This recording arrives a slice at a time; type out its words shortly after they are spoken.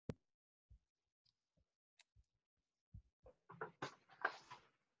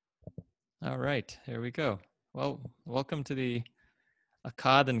All right, here we go. Well, welcome to the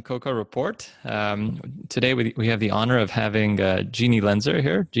Akkad and Koka report. Today we have the honor of having Jeanne Lenzer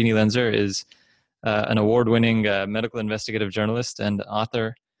here. Jeanne Lenzer is an award-winning medical investigative journalist and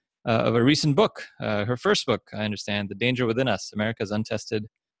author of a recent book, her first book, I understand, The Danger Within Us, America's Untested,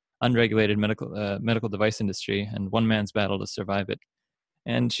 Unregulated Medical Device Industry and One Man's Battle to Survive It.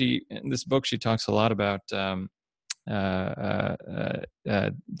 And in this book, she talks a lot about the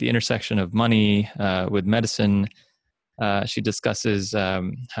intersection of money with medicine. She discusses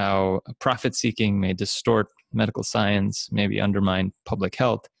how profit-seeking may distort medical science, maybe undermine public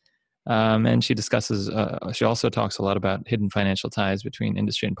health. And she also talks a lot about hidden financial ties between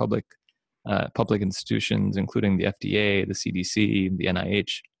industry and public institutions, including the FDA, the CDC, the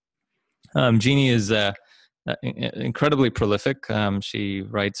NIH. Jeanne is incredibly prolific. She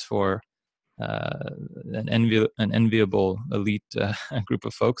writes for an enviable elite group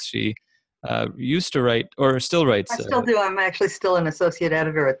of folks. She used to write, or still writes. I still do. I'm actually still an associate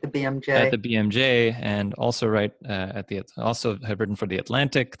editor at the BMJ. At the BMJ, and also also have written for The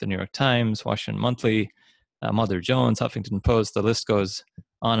Atlantic, The New York Times, Washington Monthly, Mother Jones, Huffington Post. The list goes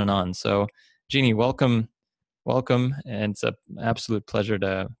on and on. So, Jeanne, welcome, and it's an absolute pleasure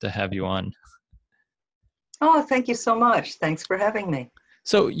to have you on. Oh, thank you so much. Thanks for having me.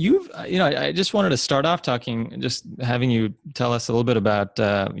 So I just wanted to start off just having you tell us a little bit about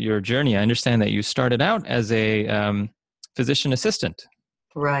your journey. I understand that you started out as a physician assistant.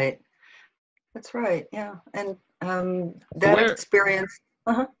 Right. That's right. Yeah. And that experience.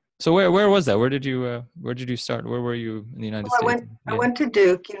 Uh-huh. So where was that? Where did you start? Where were you in the United States? I went to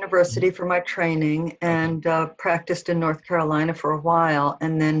Duke University for my training and practiced in North Carolina for a while,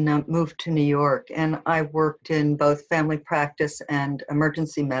 and then moved to New York. And I worked in both family practice and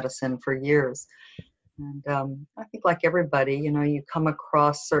emergency medicine for years. And I think, like everybody, you come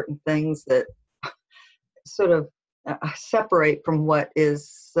across certain things that sort of separate from what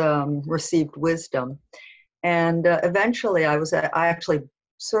is received wisdom. And eventually, I actually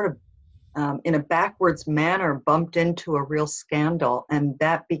sort of in a backwards manner bumped into a real scandal, and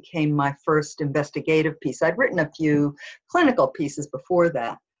that became my first investigative piece. I'd written a few clinical pieces before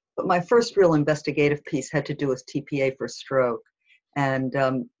that, but my first real investigative piece had to do with TPA for stroke. And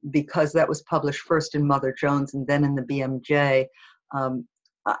because that was published first in Mother Jones and then in the BMJ,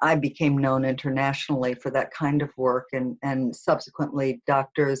 I became known internationally for that kind of work, and subsequently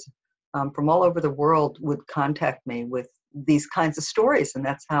doctors from all over the world would contact me with these kinds of stories, and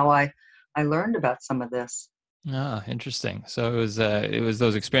that's how I learned about some of this. Ah, interesting. So it was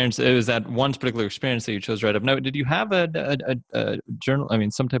those experiences. It was that one particular experience that you chose to write up. Now, did you have a journal? I mean,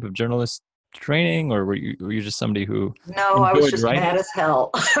 some type of journalist training, or were you just somebody who? No, I was just writing? Mad as hell.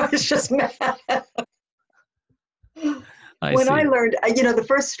 I was just mad. I learned, the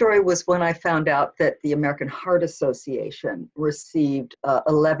first story was when I found out that the American Heart Association received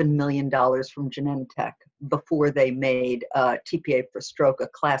 $11 million from Genentech before they made TPA for stroke a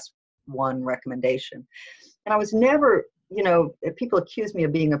class 1 recommendation. And I was never, people accuse me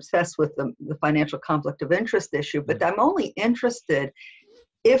of being obsessed with the financial conflict of interest issue, but I'm only interested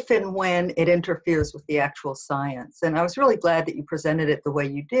if and when it interferes with the actual science. And I was really glad that you presented it the way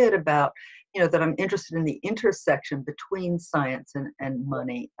you did about, that I'm interested in the intersection between science and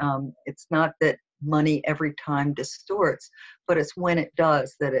money. It's not that money every time distorts, but it's when it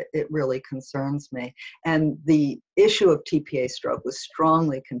does that it really concerns me. And the issue of TPA stroke was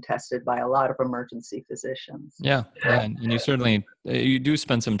strongly contested by a lot of emergency physicians. Yeah. And you do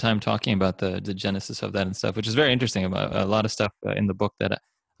spend some time talking about the genesis of that and stuff, which is very interesting. About a lot of stuff in the book that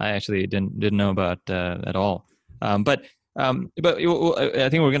I actually didn't know about at all. But I think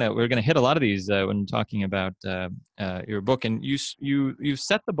we're gonna hit a lot of these when talking about your book, and you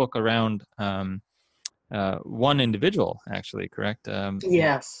set the book around one individual, actually, correct?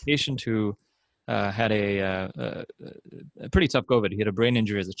 Yes. A patient who had a pretty tough go of it. He had a brain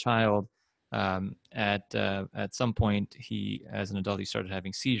injury as a child. At some point, as an adult, he started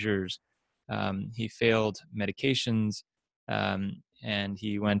having seizures. He failed medications. And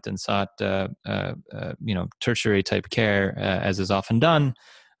he went and sought, tertiary type care, as is often done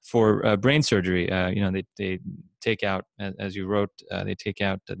for brain surgery. They take out, as you wrote, they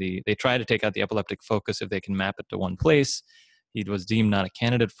try to take out the epileptic focus if they can map it to one place. He was deemed not a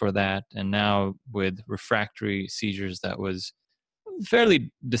candidate for that, and now with refractory seizures, that was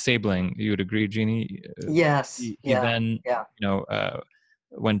fairly disabling. You would agree, Jeanne? Yes. He then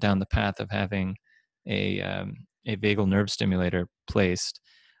went down the path of having a vagal nerve stimulator placed.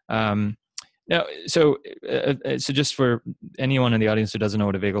 Now, so just for anyone in the audience who doesn't know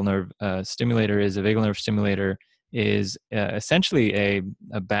what a vagal nerve stimulator is, a vagal nerve stimulator is essentially a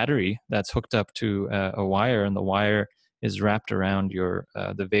battery that's hooked up to a wire, and the wire is wrapped around your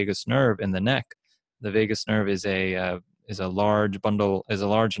the vagus nerve in the neck. The vagus nerve is a large bundle, is a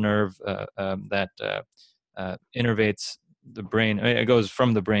large nerve that innervates the brain. It goes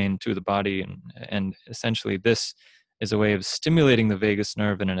from the brain to the body, and essentially this is a way of stimulating the vagus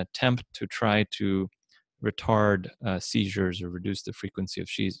nerve in an attempt to try to retard seizures or reduce the frequency of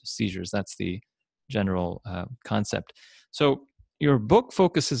seizures. That's the general concept. So your book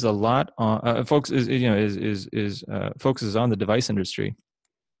focuses a lot on focuses on the device industry,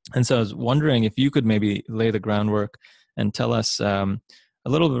 and so I was wondering if you could maybe lay the groundwork and tell us a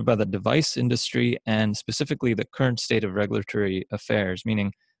little bit about the device industry and specifically the current state of regulatory affairs.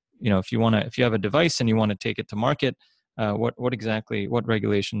 Meaning, if you have a device and you want to take it to market, what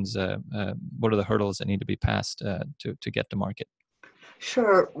regulations, what are the hurdles that need to be passed to get to market?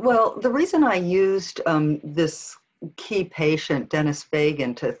 Sure. Well, the reason I used this key patient, Dennis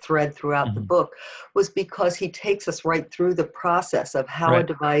Fagan, to thread throughout the book was because he takes us right through the process of how a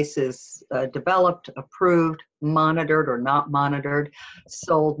device is developed, approved, monitored or not monitored,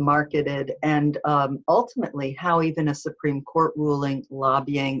 sold, marketed, and ultimately how even a Supreme Court ruling,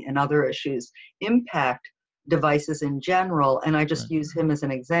 lobbying, and other issues impact devices in general. And I just use him as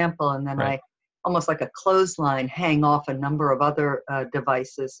an example, and then I almost like a clothesline, hang off a number of other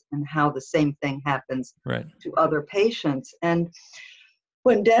devices and how the same thing happens to other patients. And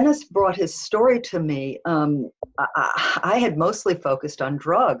when Dennis brought his story to me, I had mostly focused on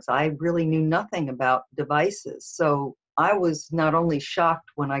drugs. I really knew nothing about devices. So I was not only shocked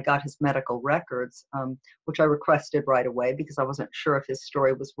when I got his medical records, which I requested right away because I wasn't sure if his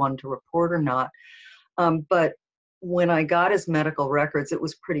story was one to report or not, but when I got his medical records, it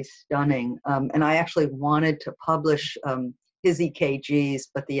was pretty stunning. And I actually wanted to publish his EKGs,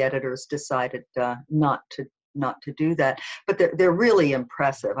 but the editors decided not to do that. But they're really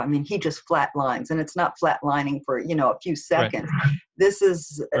impressive. I mean, he just flatlines, and it's not flatlining for, a few seconds. This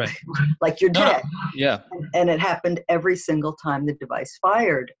is like you're dead. Yeah. And it happened every single time the device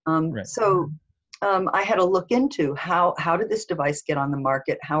fired. So I had to look into how did this device get on the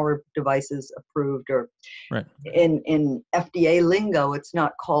market? How are devices approved? Or in FDA lingo, it's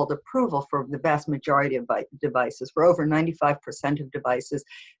not called approval for the vast majority of devices. For over 95% of devices,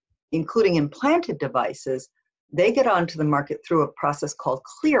 including implanted devices, they get onto the market through a process called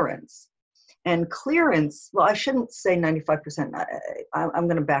clearance. And clearance, well, I shouldn't say 95%. I'm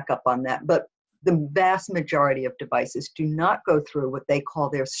going to back up on that. But the vast majority of devices do not go through what they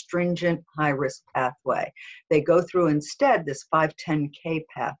call their stringent high-risk pathway. They go through instead this 510K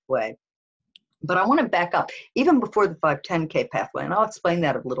pathway. But I want to back up even before the 510K pathway, and I'll explain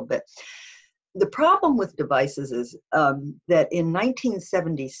that a little bit. The problem with devices is that in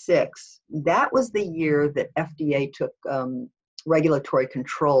 1976, that was the year that FDA took regulatory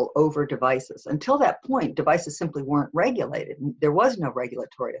control over devices. Until that point, devices simply weren't regulated. There was no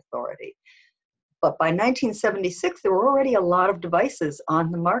regulatory authority. But by 1976, there were already a lot of devices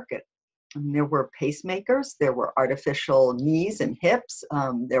on the market. And there were pacemakers, there were artificial knees and hips,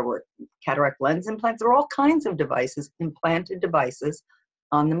 there were cataract lens implants, there were all kinds of devices, implanted devices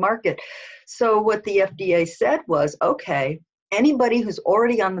on the market. So what the FDA said was, okay, anybody who's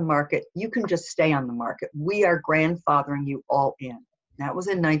already on the market, you can just stay on the market. We are grandfathering you all in. That was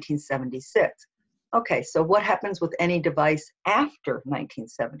in 1976. Okay, so what happens with any device after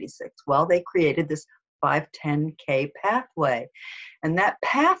 1976? Well, they created this 510K pathway. And that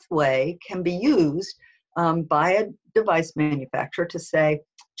pathway can be used by a device manufacturer to say,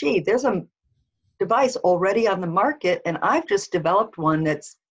 gee, there's a device already on the market, and I've just developed one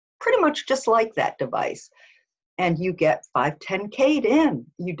that's pretty much just like that device. And you get 510K'd in.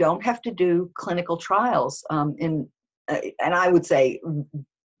 You don't have to do clinical trials. And I would say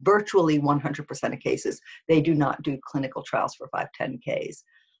virtually 100% of cases, they do not do clinical trials for 510Ks.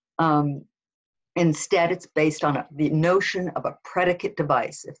 Instead, it's based on the notion of a predicate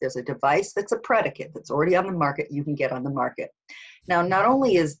device. If there's a device that's a predicate that's already on the market, you can get on the market. Now, not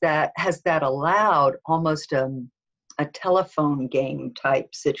only has that allowed almost a telephone game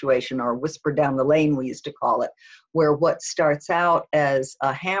type situation, or whisper down the lane, we used to call it, where what starts out as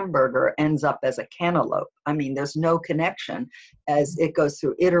a hamburger ends up as a cantaloupe. I mean, there's no connection as it goes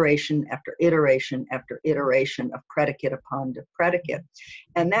through iteration after iteration after iteration of predicate upon predicate.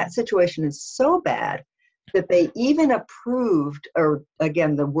 And that situation is so bad that they even approved, or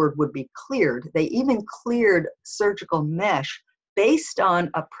again, the word would be cleared, they even cleared surgical mesh based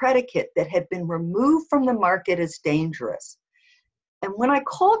on a predicate that had been removed from the market as dangerous. And when I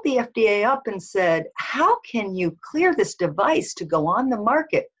called the FDA up and said, how can you clear this device to go on the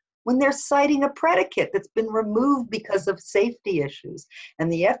market when they're citing a predicate that's been removed because of safety issues.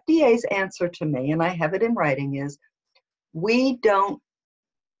 And the FDA's answer to me, and I have it in writing, is we don't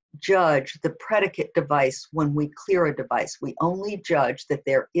judge the predicate device when we clear a device. We only judge that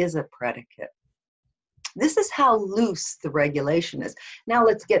there is a predicate. This is how loose the regulation is. Now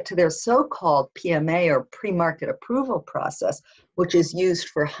let's get to their so-called PMA or pre-market approval process, which is used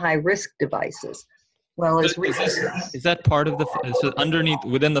for high-risk devices. Well, as is that part of the, so underneath,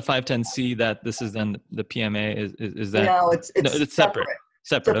 within the 510C, that this is then the PMA, is that? No, it's separate.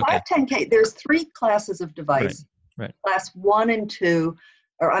 Separate, so okay. 510K, there's three classes of device. Right. Class 1 and 2,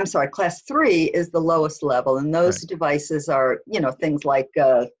 or I'm sorry, class 3 is the lowest level. And those devices are, things like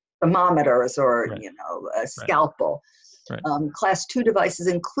thermometers or, a scalpel. Right. Class 2 devices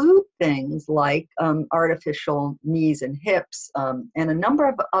include things like artificial knees and hips and a number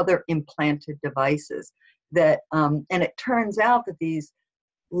of other implanted devices that, and it turns out that these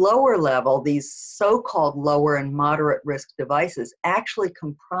lower level, these so-called lower and moderate risk devices actually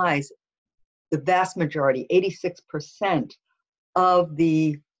comprise the vast majority, 86% of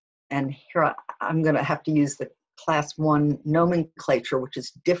the, and here I'm going to have to use the class 1 nomenclature, which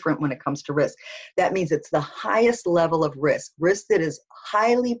is different when it comes to risk. That means it's the highest level of risk that is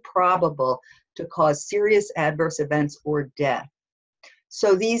highly probable to cause serious adverse events or death.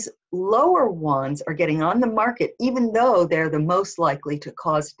 So these lower ones are getting on the market, even though they're the most likely to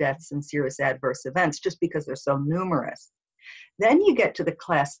cause deaths and serious adverse events, just because they're so numerous. Then you get to the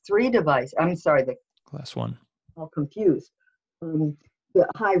class 3 device. I'm sorry, the class 1. All confused. The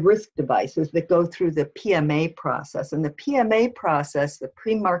high-risk devices that go through the PMA process. And the PMA process, the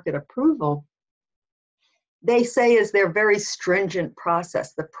pre-market approval, they say is their very stringent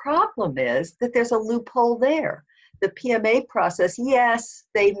process. The problem is that there's a loophole there. The PMA process, yes,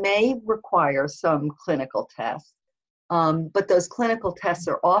 they may require some clinical tests, but those clinical tests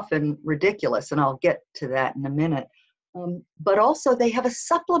are often ridiculous, and I'll get to that in a minute. But also they have a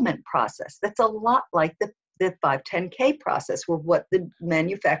supplement process that's a lot like the 510K process, where what the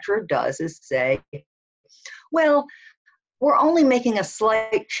manufacturer does is say, well, we're only making a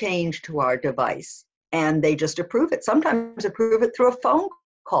slight change to our device, and they just approve it. Sometimes approve it through a phone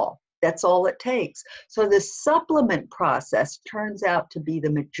call. That's all it takes. So the supplement process turns out to be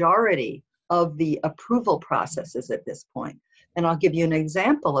the majority of the approval processes at this point. And I'll give you an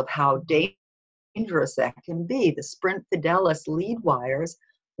example of how dangerous that can be. The Sprint Fidelis lead wires,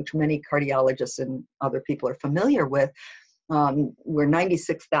 which many cardiologists and other people are familiar with, where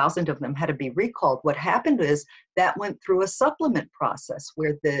 96,000 of them had to be recalled. What happened is that went through a supplement process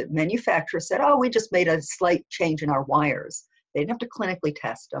where the manufacturer said, oh, we just made a slight change in our wires. They didn't have to clinically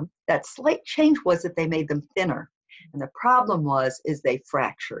test them. That slight change was that they made them thinner. And the problem is they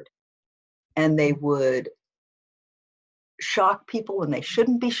fractured. And they would shock people when they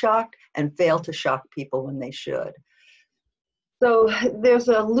shouldn't be shocked and fail to shock people when they should. So there's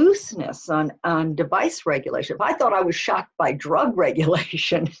a looseness on device regulation. If I thought I was shocked by drug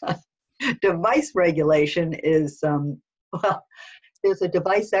regulation, device regulation is, well, there's a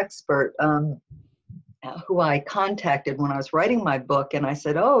device expert who I contacted when I was writing my book, and I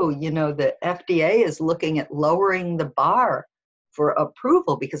said, oh, the FDA is looking at lowering the bar for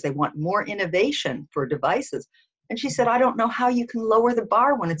approval because they want more innovation for devices. And she said, I don't know how you can lower the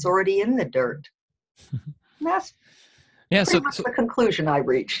bar when it's already in the dirt. And that's pretty much the conclusion I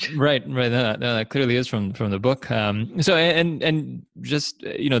reached. Right. That clearly is from the book. So and just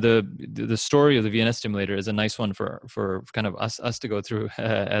the story of the VNS stimulator is a nice one for kind of us to go through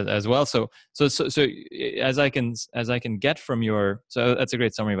as well. So as I can get from your, so that's a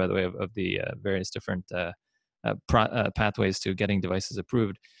great summary, by the way, of the various different pathways to getting devices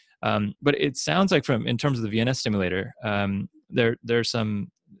approved. But it sounds like in terms of the VNS stimulator, there's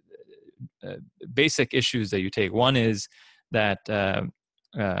some basic issues that you take. One is that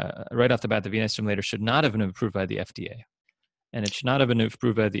right off the bat, the VNS stimulator should not have been approved by the FDA, and it should not have been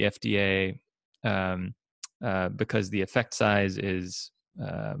approved by the FDA because the effect size is,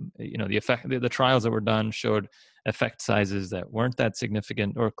 the trials that were done showed effect sizes that weren't that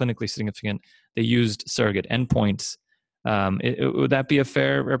significant or clinically significant. They used surrogate endpoints. Would that be a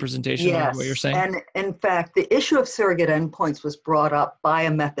fair representation of what you're saying? And in fact, the issue of surrogate endpoints was brought up by a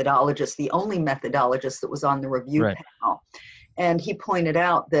methodologist, the only methodologist that was on the review panel. And he pointed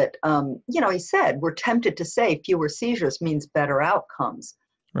out that, he said, we're tempted to say fewer seizures means better outcomes.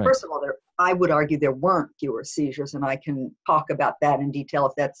 Right. First of all, I would argue there weren't fewer seizures, and I can talk about that in detail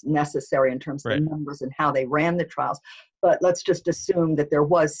if that's necessary in terms of the numbers and how they ran the trials. But let's just assume that there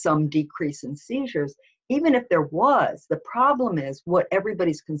was some decrease in seizures. Even if there was, the problem is what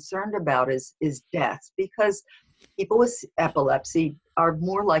everybody's concerned about is deaths, because people with epilepsy are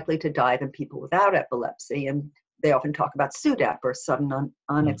more likely to die than people without epilepsy. And they often talk about SUDEP, or sudden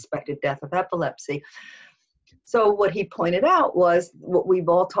unexpected death of epilepsy. So what he pointed out was what we've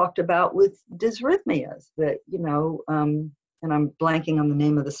all talked about with dysrhythmias, that, and I'm blanking on the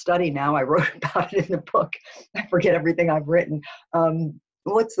name of the study now. I wrote about it in the book. I forget everything I've written.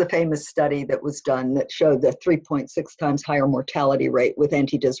 What's the famous study that was done that showed the 3.6 times higher mortality rate with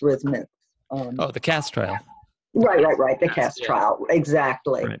antidysrhythmics? The CAS trial. Right. The CAS trial.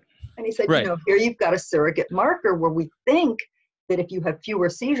 Exactly. Right. And he said, Right. Here you've got a surrogate marker where we think that if you have fewer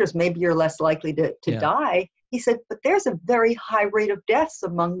seizures, maybe you're less likely to die. He said, but there's a very high rate of deaths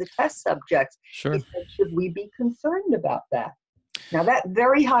among the test subjects. Sure. He said, should we be concerned about that? Now, that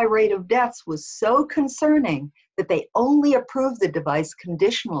very high rate of deaths was so concerning that they only approved the device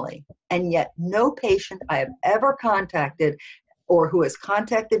conditionally. And yet no patient I have ever contacted or who has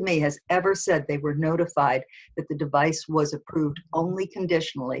contacted me has ever said they were notified that the device was approved only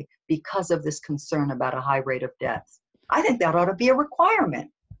conditionally because of this concern about a high rate of deaths. I think that ought to be a requirement.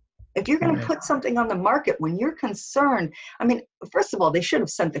 If you're going to put something on the market when you're concerned, first of all, they should have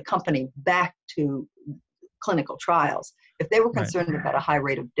sent the company back to clinical trials if they were concerned about a high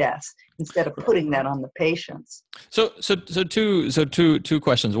rate of deaths instead of putting that on the patients. So two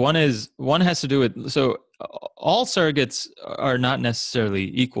questions. One has to do with, all surrogates are not necessarily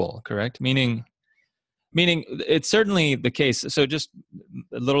equal, correct? Meaning it's certainly the case. So just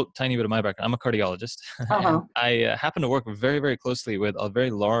a little tiny bit of my background. I'm a cardiologist. And I happen to work very, very closely with a very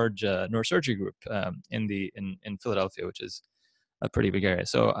large neurosurgery group in Philadelphia, which is a pretty big area.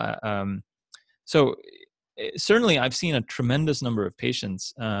 So certainly I've seen a tremendous number of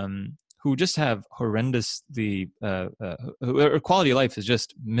patients who just have horrendously, their quality of life is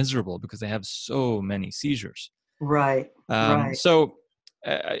just miserable because they have so many seizures. Right. So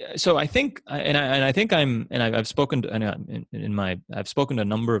I think, I've spoken to, I've spoken to a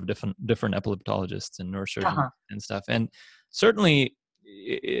number of different epileptologists and neurosurgeons and stuff, and certainly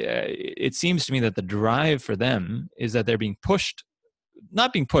it seems to me that the drive for them is that they're being pushed,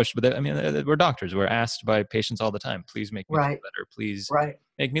 not being pushed, but we're doctors. We're asked by patients all the time, please make me feel better, please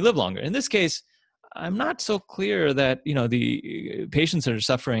make me live longer. In this case, I'm not so clear that, the patients that are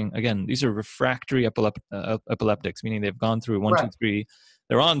suffering, again, these are refractory epileptics, meaning they've gone through 1, 2, 3,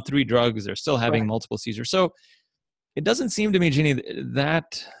 they're on 3 drugs, they're still having multiple seizures. So it doesn't seem to me, Jeanne,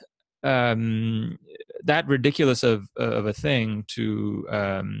 that ridiculous of a thing to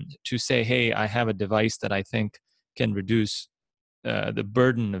say, hey, I have a device that I think can reduce the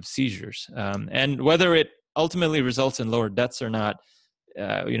burden of seizures, and whether it ultimately results in lower deaths or not,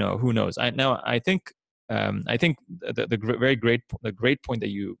 who knows? I think the great point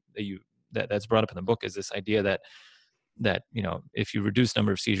that's brought up in the book is this idea that if you reduce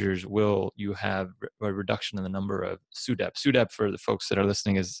number of seizures, will you have a reduction in the number of SUDEP? SUDEP, for the folks that are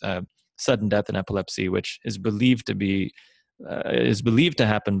listening, is sudden death in epilepsy, which is believed to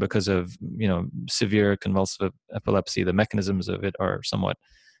happen because of severe convulsive epilepsy. The mechanisms of it are somewhat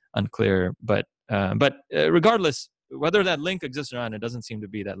unclear, but regardless, whether that link exists or not, it doesn't seem to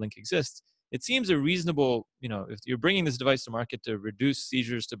be that link exists. It seems a reasonable, if you're bringing this device to market to reduce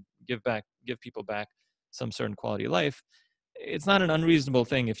seizures, to give people back some certain quality of life, it's not an unreasonable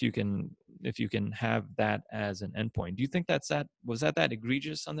thing if you can have that as an endpoint. Do you think was that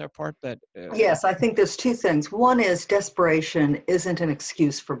egregious on their part? Yes, I think there's 2 things. One is desperation isn't an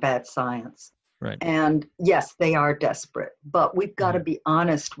excuse for bad science. Right. And yes, they are desperate, but we've got to be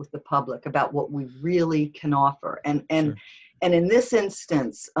honest with the public about what we really can offer. And in this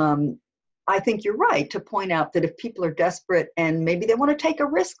instance, I think you're right to point out that if people are desperate and maybe they want to take a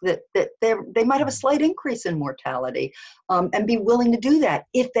risk that they might have a slight increase in mortality, and be willing to do that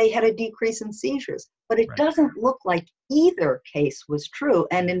if they had a decrease in seizures. But it doesn't look like either case was true.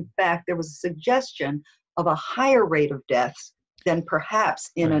 And in fact, there was a suggestion of a higher rate of deaths than perhaps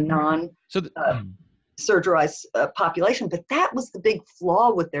in a non-surgerized population. But that was the big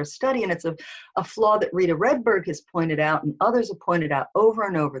flaw with their study. And it's a flaw that Rita Redberg has pointed out and others have pointed out over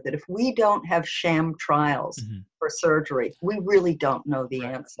and over, that if we don't have sham trials for surgery, we really don't know the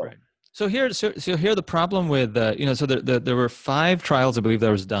answer. Right. So here the problem with there were 5 trials, I believe, that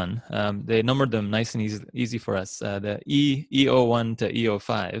was done. They numbered them nice and easy for us. The EO1 to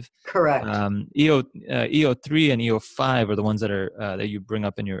EO5. Correct. EO3 and EO5 are the ones that are that you bring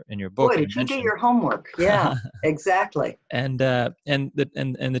up in your book. Boy, did you do your homework? Yeah, exactly. And the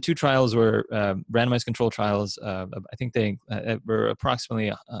 2 trials were randomized control trials. I think they were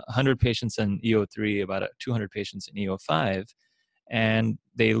approximately 100 patients in EO3, about 200 patients in EO5. And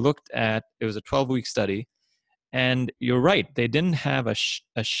they looked at, it was a 12-week study, And you're right, they didn't have a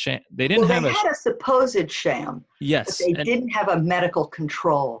sham. They didn't Well, they have had a supposed sham, but yes, they and didn't have a medical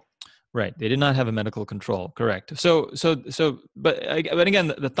control. right, they did not have a medical control. Correct. But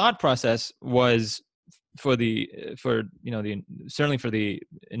again, the thought process was for the certainly for the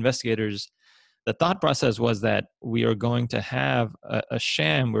investigators, the thought process was that we are going to have a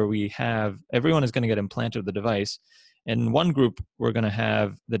sham where we have everyone is going to get implanted the device. In one group, we're going to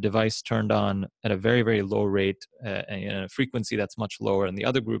have the device turned on at a very, very low rate and a frequency that's much lower. And the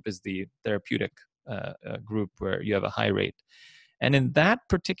other group is the therapeutic group where you have a high rate. And in that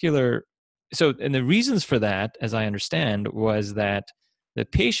particular, and the reasons for that, as I understand, was that the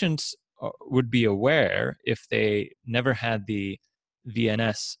patients would be aware if they never had the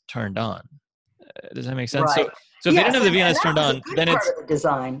VNS turned on. Does that make sense? Right. So if they Yes, didn't have the and VNS that turned was a on, good then part it's of the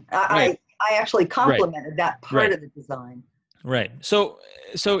design. right, I actually right, complimented that part right, of the design. right. So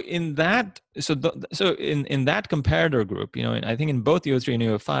in that, in that comparator group, and I think in both the O3 and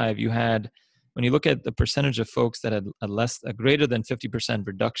O5, you had, when you look at the percentage of folks that had a greater than 50%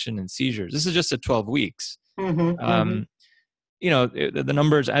 reduction in seizures. This is just at 12 weeks. Mm-hmm, mm-hmm. The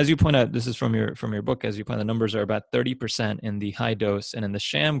numbers, as you point out, this is from your book, as you point out, the numbers are about 30% in the high dose, and in the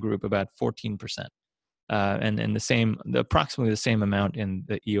sham group about 14%. And approximately the same amount in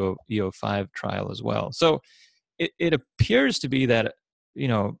the EO5 trial as well. So it appears to be that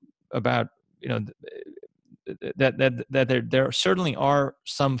about that there certainly are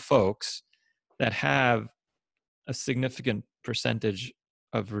some folks that have a significant percentage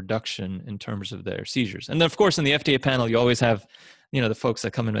of reduction in terms of their seizures. And then, of course, in the FDA panel, you always have, the folks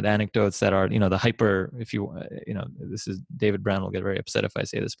that come in with anecdotes that are, the hyper, if you, this is David Brown will get very upset if I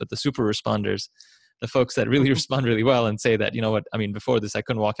say this, but the super responders, the folks that really respond really well and say that, before this, I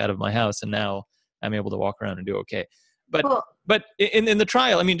couldn't walk out of my house and now I'm able to walk around and do okay. But in the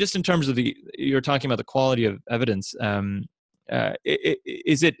trial, just in terms of you're talking about the quality of evidence,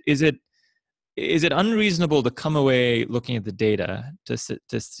 is it unreasonable to come away looking at the data to say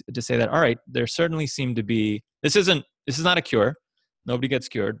that, all right, there certainly seem to be, this is not a cure, nobody gets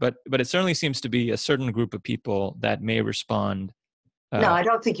cured, but it certainly seems to be a certain group of people that may respond. No, I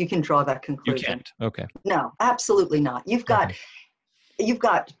don't think you can draw that conclusion. You can't. Okay. No, absolutely not. You've got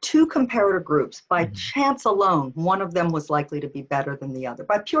two comparator groups. By chance alone, one of them was likely to be better than the other.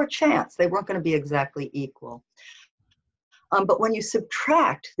 By pure chance, they weren't going to be exactly equal. But when you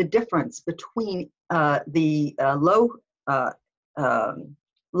subtract the difference between the low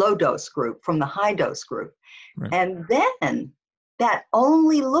dose group from the high dose group, right, and then that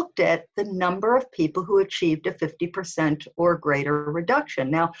only looked at the number of people who achieved a 50% or greater reduction.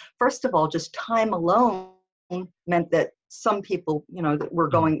 Now, first of all, just time alone meant that some people, that were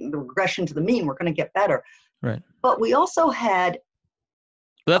going the regression to the mean, were going to get better. Right. But we also had.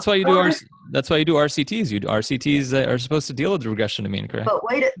 But that's why you do That's why you do RCTs. RCTs are supposed to deal with the regression to mean, correct?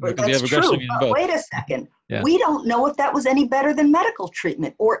 But that's true. But wait a second. Yeah. We don't know if that was any better than medical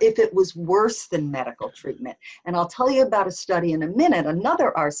treatment or if it was worse than medical treatment. And I'll tell you about a study in a minute,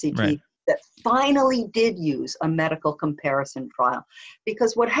 another RCT, right, that finally did use a medical comparison trial.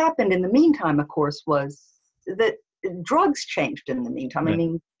 Because what happened in the meantime, of course, was that drugs changed in the meantime.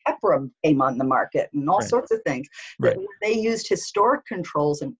 Right. Heparin came on the market and all, right, sorts of things. That, right, they used historic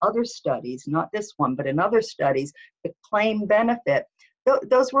controls in other studies, not this one, but in other studies, to claim benefit.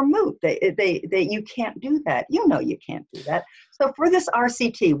 Those were moot. You can't do that. You can't do that. So for this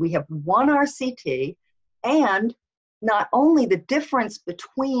RCT, we have one RCT, and not only the difference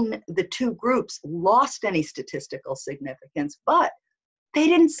between the two groups lost any statistical significance, but they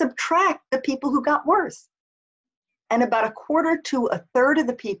didn't subtract the people who got worse. And about a quarter to a third of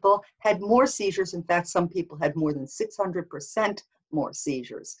the people had more seizures. In fact, some people had more than 600% more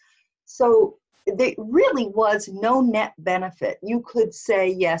seizures. So there really was no net benefit. You could say,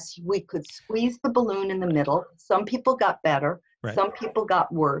 yes, we could squeeze the balloon in the middle. Some people got better, right, some people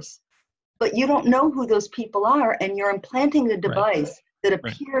got worse. But you don't know who those people are, and you're implanting a device, right, that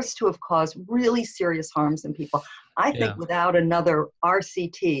appears, right, to have caused really serious harms in people. I think, yeah, without another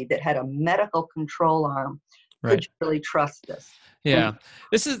RCT that had a medical control arm, right, could you really trust this? Yeah,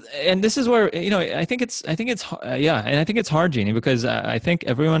 this is where, I think it's hard, Jeannie, because I think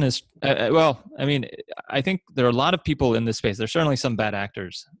everyone is, I think there are a lot of people in this space. There's certainly some bad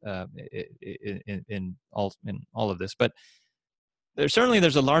actors in all of this, but there's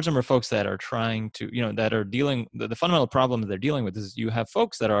a large number of folks that are trying to, that are dealing, the fundamental problem that they're dealing with is you have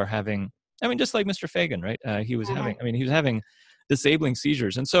folks that are having, just like Mr. Fagan, right? He was having disabling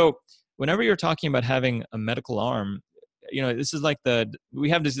seizures. And so whenever you're talking about having a medical arm, this is like we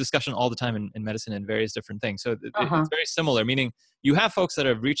have this discussion all the time in medicine and various different things. So it's very similar, meaning you have folks that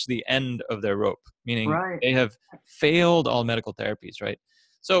have reached the end of their rope, meaning they have failed all medical therapies, right?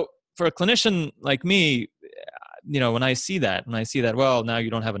 So for a clinician like me, when I see that, well, now you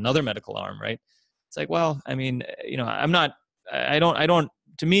don't have another medical arm, right? It's like, well, I mean, I don't,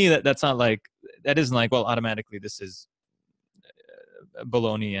 to me, that's not like, that isn't like, well, automatically this is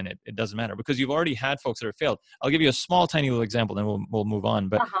baloney and it doesn't matter, because you've already had folks that have failed. I'll give you a small, tiny little example, then we'll move on.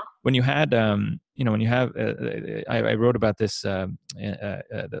 But when you had, when you have, I wrote about this in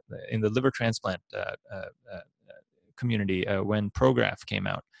the liver transplant community when Prograph came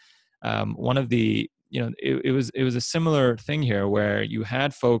out. One of the, it was a similar thing here, where you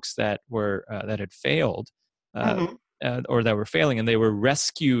had folks that were that had failed or that were failing, and they were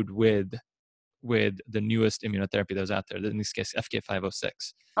rescued with the newest immunotherapy that was out there, in this case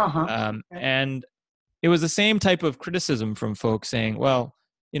FK506. And it was the same type of criticism from folks saying, well,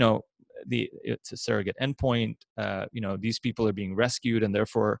 it's a surrogate endpoint, these people are being rescued, and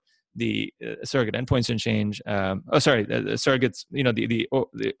therefore the surrogate endpoints didn't change. The surrogates,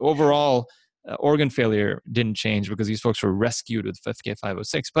 the overall organ failure didn't change because these folks were rescued with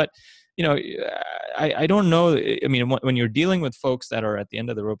FK506. But, I don't know. I mean, when you're dealing with folks that are at the end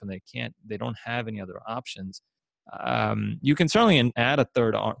of the rope and they don't have any other options, you can certainly add a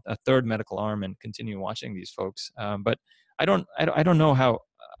third medical arm and continue watching these folks. But I don't know how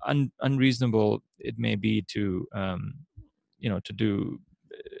unreasonable it may be to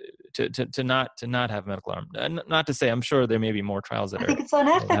not have a medical arm. Not to say, I'm sure there may be more trials that I think it's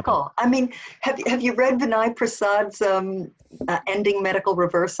unethical. I mean, have you read Vinay Prasad's Ending Medical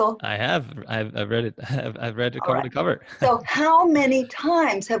Reversal? I have. I've read it. I've read it cover to cover. So how many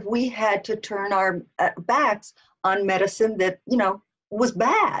times have we had to turn our backs on medicine that, was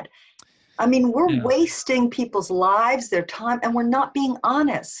bad? I mean, we're wasting people's lives, their time, and we're not being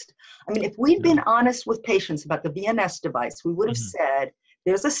honest. I mean, if we'd been honest with patients about the VNS device, we would have said,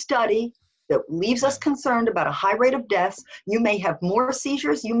 there's a study that leaves us concerned about a high rate of deaths. You may have more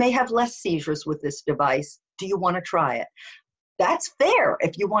seizures. You may have less seizures with this device. Do you want to try it? That's fair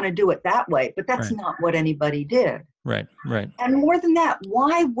if you want to do it that way, but that's not what anybody did. Right. And more than that,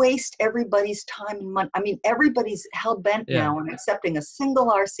 why waste everybody's time and money? I mean, everybody's hell-bent now on accepting a single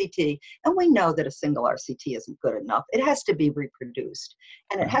RCT, and we know that a single RCT isn't good enough. It has to be reproduced,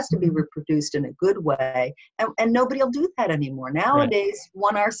 and it has to be reproduced in a good way, and nobody will do that anymore. Nowadays,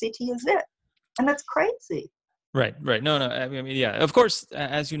 one RCT is it, and that's crazy. Right. No. I mean, yeah. Of course,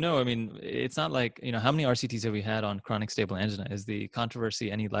 as you know, I mean, it's not like, how many RCTs have we had on chronic stable angina? Is the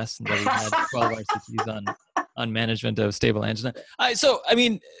controversy any less than that we had 12 RCTs on management of stable angina? So, I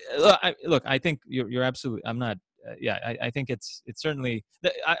mean, look, I think you're absolutely. I'm not. I think it's certainly.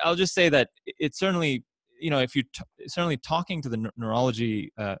 I'll just say that it's certainly. If you certainly talking to the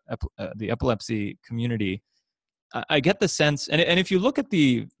neurology, the epilepsy community. I get the sense, and if you look at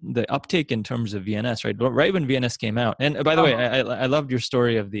the uptake in terms of VNS, right when VNS came out, and by the way, I loved your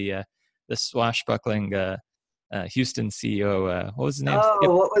story of the swashbuckling Houston CEO. What was his name?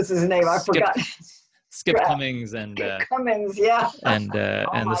 What was his name? I forgot. Skip Cummings and Cummings, yeah. And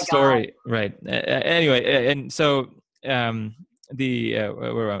the story, God. Right? Anyway, and so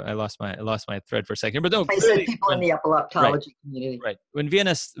where I lost my thread for a second, but no, I said people in the epileptology community. Right. When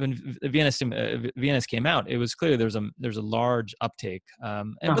VNS came out, it was clear there's a large uptake.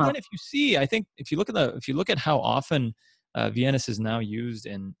 But then I think if you look at how often VNS is now used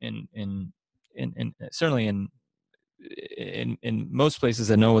in certainly in most places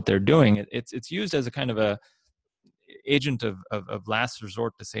that know what they're doing, it's used as a kind of a agent of last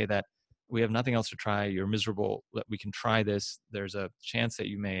resort to say that we have nothing else to try. You're miserable. We can try this. There's a chance that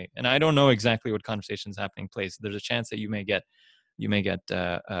you may, and I don't know exactly what conversation's happening place. There's a chance that you may get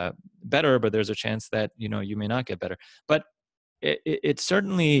better, but there's a chance that you may not get better. But it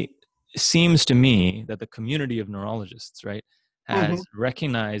certainly seems to me that the community of neurologists, right, has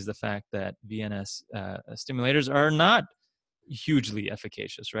recognized the fact that VNS stimulators are not hugely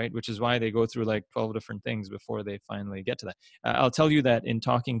efficacious, right? Which is why they go through like 12 different things before they finally get to that. I'll tell you that in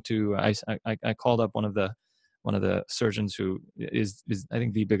talking to, I called up one of the surgeons who is I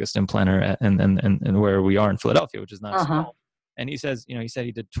think the biggest implanter and where we are in Philadelphia, which is not small. And he says, he said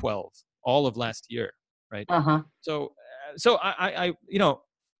he did 12 all of last year, right? So I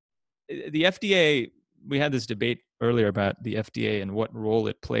the FDA, we had this debate earlier about the FDA and what role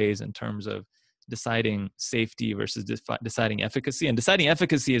it plays in terms of deciding safety versus deciding efficacy. And deciding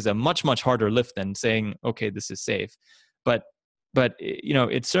efficacy is a much, much harder lift than saying, okay, this is safe. But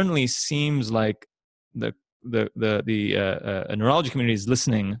it certainly seems like the the neurology community is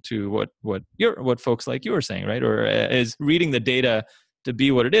listening to what folks like you are saying, right? Or is reading the data to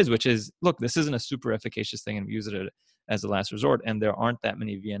be what it is, which is, look, this isn't a super efficacious thing, and we use it as a last resort, and there aren't that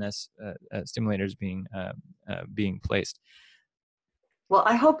many VNS stimulators being placed. Well,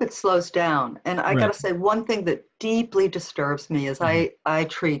 I hope it slows down. And I got to say, one thing that deeply disturbs me is I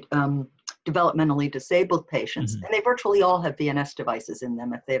treat developmentally disabled patients, and they virtually all have VNS devices in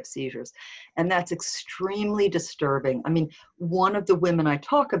them if they have seizures. And that's extremely disturbing. I mean, one of the women I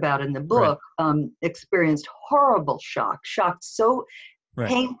talk about in the book experienced horrible shock so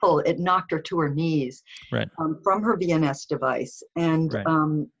painful it knocked her to her knees from her VNS device. And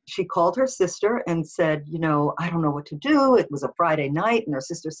she called her sister and said, you know, I don't know what to do. It was a Friday night, and her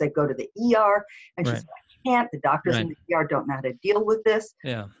sister said, go to the ER. And she said, I can't. The doctors in the ER don't know how to deal with this.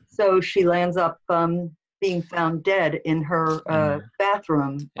 So she lands up being found dead in her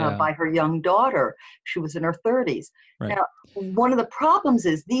bathroom by her young daughter. She was in her 30s. Now, one of the problems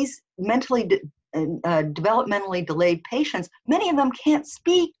is these developmentally delayed patients, many of them can't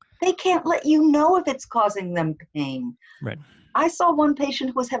speak. They can't let you know if it's causing them pain. I saw one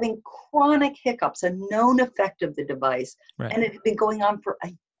patient who was having chronic hiccups, a known effect of the device, and it had been going on for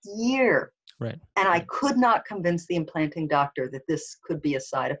a year. And I could not convince the implanting doctor that this could be a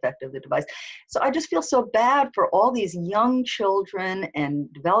side effect of the device. So I just feel so bad for all these young children and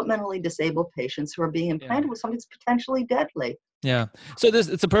developmentally disabled patients who are being implanted with something that's potentially deadly. Yeah. So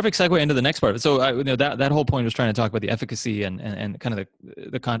it's a perfect segue into the next part. So that whole point was trying to talk about the efficacy and kind of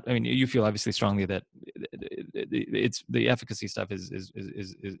I mean, you feel obviously strongly that it's the efficacy stuff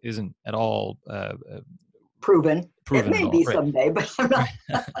isn't at all proven. It may be someday, but I'm not.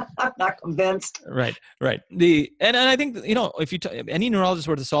 I'm not convinced. Right. And I think, you know, if you any neurologist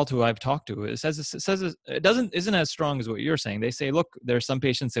worth of salt who I've talked to, it says it isn't as strong as what you're saying. They say, look, there are some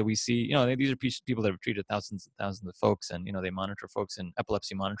patients that we see. You know, these are people that have treated thousands and thousands of folks, and you know, they monitor folks in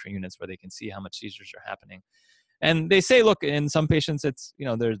epilepsy monitoring units where they can see how much seizures are happening. And they say, look, in some patients, it's, you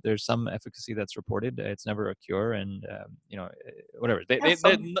know, there's some efficacy that's reported. It's never a cure, and you know, whatever.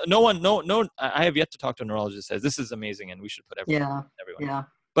 I have yet to talk to a neurologist who says this is amazing and we should put everyone.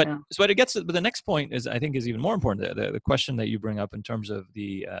 But so it gets. But the next point is, I think, is even more important. The question that you bring up in terms of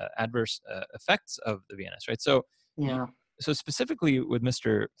the adverse effects of the VNS, right? So so specifically with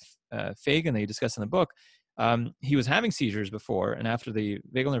Mr. Fagan that you discuss in the book. He was having seizures before, and after the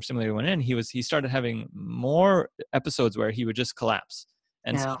vagal nerve stimulator went in, he started having more episodes where he would just collapse.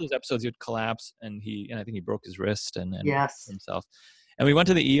 And some of those episodes he would collapse, and I think he broke his wrist and himself. And we went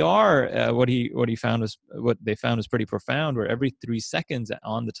to the ER. What they found was pretty profound. Where every 3 seconds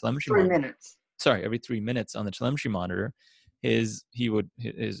on the telemetry every 3 minutes on the telemetry monitor, he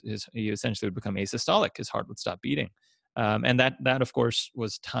essentially would become asystolic. His heart would stop beating, and that of course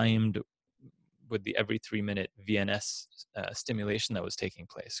was timed with the every 3 minute VNS stimulation that was taking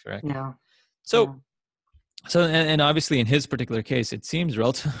place, correct? So and obviously in his particular case, it seems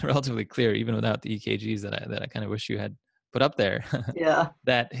relatively clear, even without the EKGs that I kind of wish you had put up there,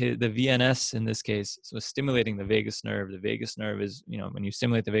 that the VNS in this case was stimulating the vagus nerve. The vagus nerve is, you know, when you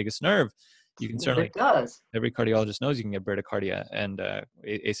stimulate the vagus nerve, you can certainly, every cardiologist knows you can get bradycardia and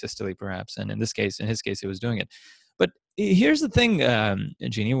asystole perhaps. And in his case, it was doing it. But here's the thing,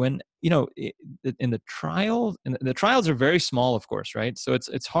 Jeannie, when, you know, in the trials are very small, of course, right? So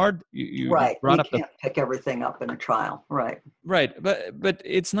it's hard. You brought up can't pick everything up in a trial, right? But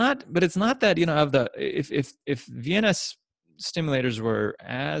it's not that, you know, if VNS stimulators were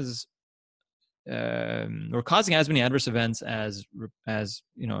causing as many adverse events as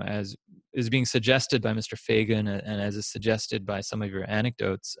you know, as is being suggested by Mr. Fagan and as is suggested by some of your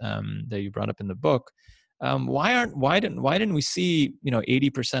anecdotes that you brought up in the book. Why didn't we see, you know,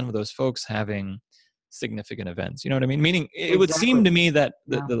 80% of those folks having significant events? You know what I mean? Meaning, it would seem to me that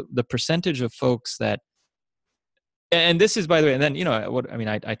the percentage of folks that, and this is, by the way, and then, you know,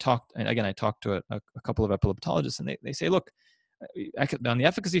 I talked to a couple of epileptologists, and they say, look, on the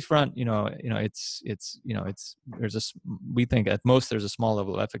efficacy front, we think at most there's a small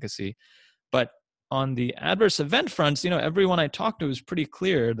level of efficacy, but on the adverse event fronts, you know, everyone I talked to is pretty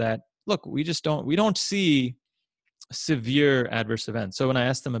clear that, look, we don't see severe adverse events. So when I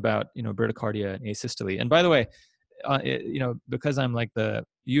asked them about, you know, bradycardia and asystole, and by the way, you know, because I'm like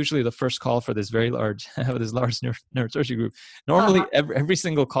usually the first call for this very large neurosurgery group, normally every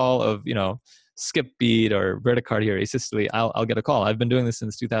single call of, you know, skip beat or bradycardia or asystole, I'll get a call. I've been doing this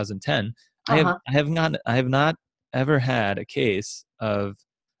since 2010. I have not ever had a case of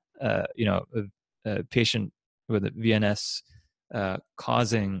you know, a patient with a VNS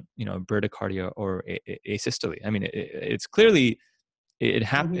causing, you know, bradycardia or asystole. I mean, it's clearly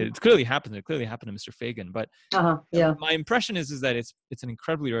it clearly happened. It clearly happened to Mr. Fagan. But Yeah. my impression is that it's an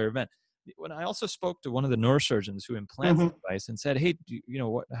incredibly rare event. When I also spoke to one of the neurosurgeons who implants the device and said, "Hey,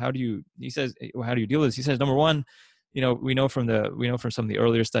 he says, well, how do you deal with this?" He says, number one, we know from some of the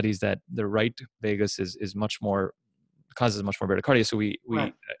earlier studies that the right vagus is much more, causes much more bradycardia. So we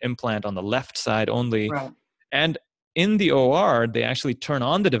implant on the left side only. Right. And in the OR, they actually turn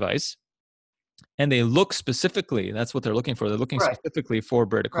on the device and they look specifically, that's what they're looking for. They're looking specifically for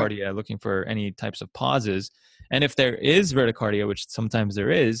bradycardia, looking for any types of pauses. And if there is bradycardia, which sometimes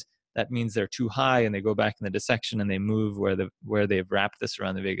there is, that means they're too high, and they go back in the dissection and they move where they've wrapped this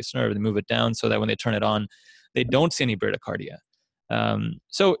around the vagus nerve. They move it down so that when they turn it on, they don't see any bradycardia.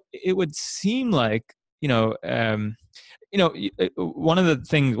 So it would seem like, one of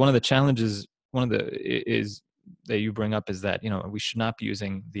the challenges, is that you bring up is that, we should not be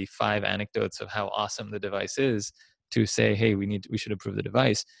using the 5 anecdotes of how awesome the device is to say, hey, we should improve the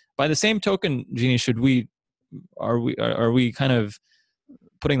device. By the same token, Jeannie, are we kind of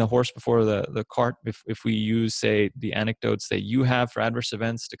putting the horse before the cart if we use, say, the anecdotes that you have for adverse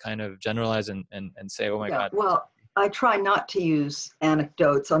events to kind of generalize and say, oh my God. Well, I try not to use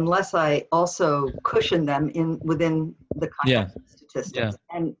anecdotes unless I also cushion them within the context of statistics.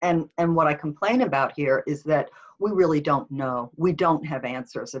 And what I complain about here is that we really don't know. We don't have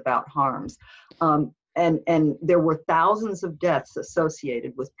answers about harms. And there were thousands of deaths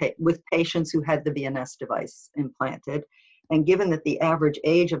associated with patients who had the VNS device implanted. And given that the average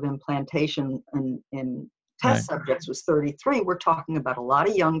age of implantation in test subjects was 33, we're talking about a lot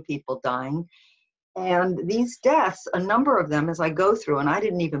of young people dying. And these deaths, a number of them, as I go through, and I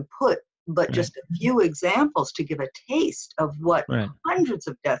didn't even put but just a few examples to give a taste of what hundreds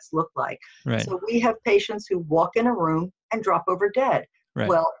of deaths look like. So we have patients who walk in a room and drop over dead.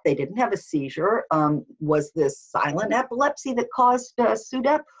 Well, they didn't have a seizure. Was this silent epilepsy that caused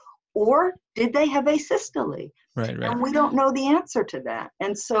SUDEP? Or did they have asystole? And we don't know the answer to that.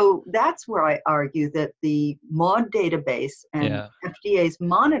 And so that's where I argue that the MAUDE database and FDA's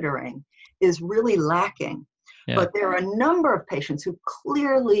monitoring is really lacking. But there are a number of patients who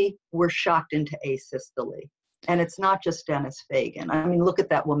clearly were shocked into asystole. And it's not just Dennis Fagan. I mean, look at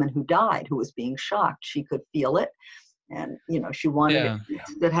that woman who died, who was being shocked. She could feel it. And, she wanted it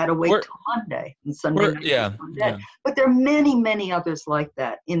that had to wait till Monday and Sunday night. But there are many, many others like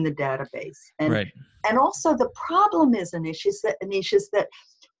that in the database. And also the problem is, Anish, is that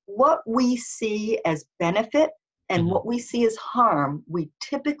what we see as benefit and what we see as harm, we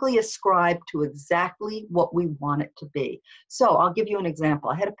typically ascribe to exactly what we want it to be. So I'll give you an example.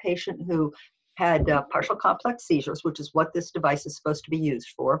 I had a patient who had partial complex seizures, which is what this device is supposed to be used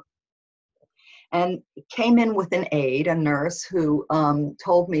for. And came in with an aide, a nurse, who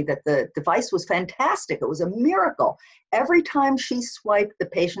told me that the device was fantastic. It was a miracle. Every time she swiped the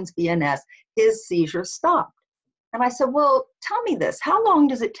patient's VNS, his seizures stopped. And I said, well, tell me this. How long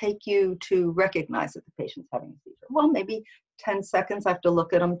does it take you to recognize that the patient's having a seizure? Well, maybe 10 seconds. I have to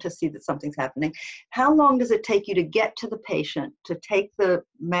look at them to see that something's happening. How long does it take you to get to the patient, to take the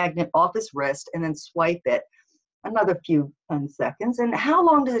magnet off his wrist and then swipe it? Another few 10 seconds. And how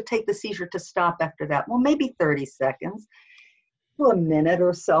long does it take the seizure to stop after that? Well, maybe 30 seconds to a minute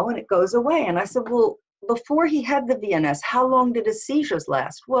or so, and it goes away. And I said, well, before he had the VNS, how long did his seizures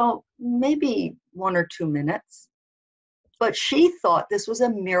last? Well, maybe 1 or 2 minutes. But she thought this was a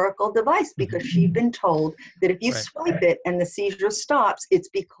miracle device because she'd been told that if you swipe it and the seizure stops, it's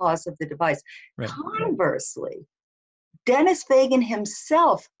because of the device. Conversely, Dennis Fagan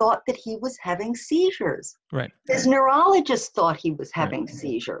himself thought that he was having seizures. His neurologist thought he was having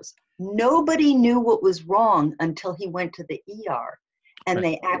seizures. Nobody knew what was wrong until he went to the ER and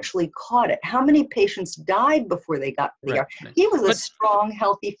they actually caught it. How many patients died before they got to the ER? He was a strong,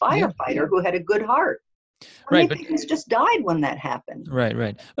 healthy firefighter who had a good heart. How many patients just died when that happened?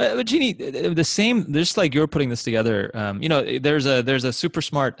 But Jeannie, the same, just like you're putting this together, there's a super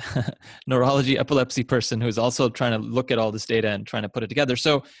smart neurology epilepsy person who's also trying to look at all this data and trying to put it together.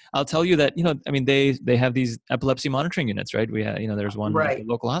 So I'll tell you that, they have these epilepsy monitoring units, right? We have, there's one at the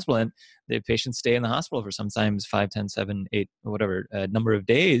local hospital, and the patients stay in the hospital for sometimes 5, 10, 7, 8, whatever number of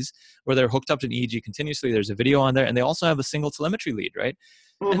days where they're hooked up to an EEG continuously. There's a video on there, and they also have a single telemetry lead, right?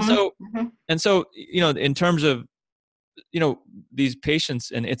 And so, in terms of, these patients,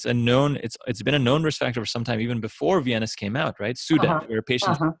 and it's been a known risk factor for some time, even before VNS came out, right? SUDEP, where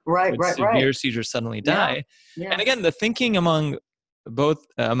patients with severe seizures suddenly die. And again, the thinking among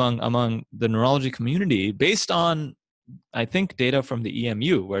among the neurology community, based on, I think, data from the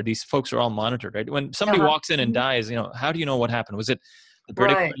EMU, where these folks are all monitored, right? When somebody walks in and dies, how do you know what happened? Was it the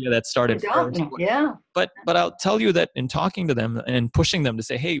Right. bradycardia that We started don't first. know. Yeah. But I'll tell you that in talking to them and pushing them to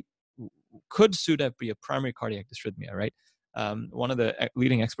say, hey, could SUDEP be a primary cardiac dysrhythmia, right? One of the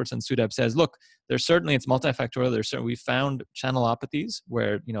leading experts on SUDEP says, look, there's certainly, it's multifactorial. We found channelopathies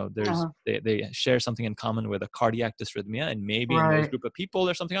where, Uh-huh. they share something in common with a cardiac dysrhythmia, and maybe in those Right. group of people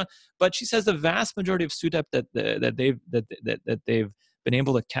there's something on. But she says the vast majority of SUDEP that they've been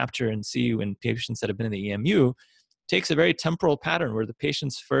able to capture and see in patients that have been in the EMU takes a very temporal pattern where the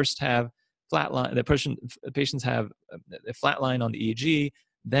patients first have flatline. Patients have a flatline on the EEG,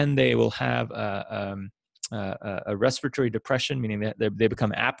 then they will have a respiratory depression, meaning that they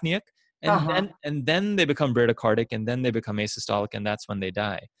become apneic, and Uh-huh. then they become bradycardic, and then they become asystolic, and that's when they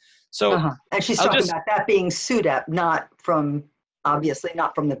die. So Uh-huh. And she's I'll talking just about that being SUDEP, obviously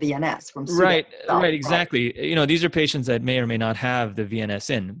not from the VNS, from SUDEP right, itself. right, Right. exactly. These are patients that may or may not have the VNS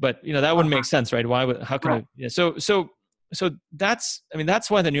in, but that wouldn't Uh-huh. make sense, right? Why would? How can Right. it? Yeah, so that's, I mean, that's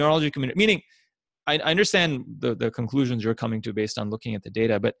why the neurology community, meaning I understand the conclusions you're coming to based on looking at the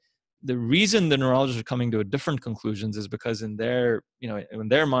data, but the reason the neurologists are coming to a different conclusions is because in their, when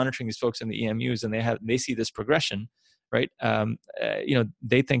they're monitoring these folks in the EMUs and they see this progression, right?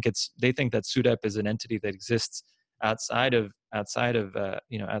 They think that SUDEP is an entity that exists outside of Oh, what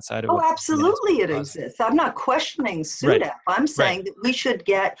VNS may absolutely it cause. exists. I'm not questioning Right, SUDEP. I'm right, saying that we should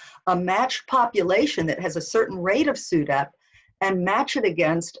get a matched population that has a certain rate of SUDEP and match it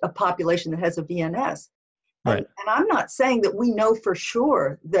against a population that has a VNS. right, And I'm not saying that we know for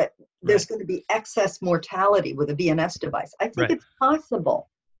sure that right, there's going to be excess mortality with a VNS device. I think right, it's possible.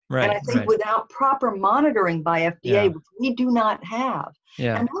 And I right, think right. without proper monitoring by FDA, Yeah, which we do not have,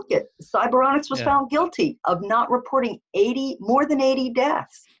 yeah, and look at Cyberonics was yeah, found guilty of not reporting more than 80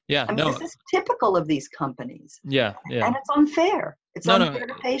 deaths. yeah. I mean, No, this is typical of these companies, yeah, yeah. and it's unfair. It's No, no, unfair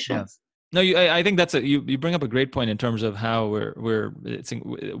to yeah. patients. No, I think that's you bring up a great point in terms of how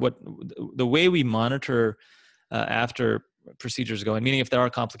what the way we monitor after procedures go, and meaning if there are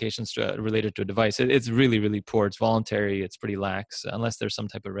complications related to a device, it's really, really poor. It's voluntary. It's pretty lax, unless there's some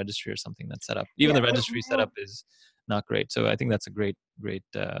type of registry or something that's set up. Even Yeah, the it registry really, setup is not great. So I think that's a great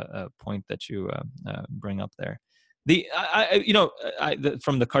point that you bring up there.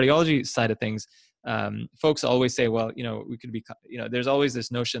 From the cardiology side of things, folks always say, well, we could be, there's always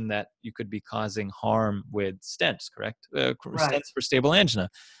this notion that you could be causing harm with stents, correct? right. Stents for stable angina.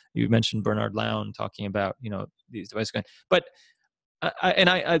 You mentioned Bernard Lown talking about, these devices going, but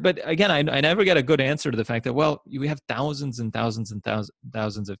but again, I never get a good answer to the fact that, well, we have thousands and thousands and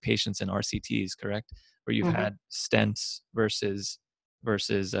thousands of patients in RCTs, correct? Where you've Hmm. had stents versus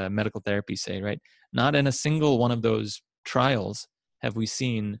medical therapy, say, right? Not in a single one of those trials have we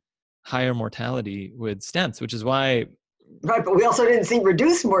seen higher mortality with stents, which is why, Right, but we also didn't see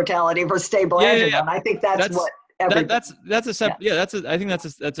reduced mortality for stable yeah, yeah, angina, yeah. and I think that's That's what everybody. that's a Yeah, separate, yeah. I think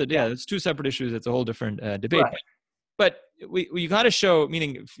yeah, that's two separate issues. It's a whole different debate. right. But we got to show,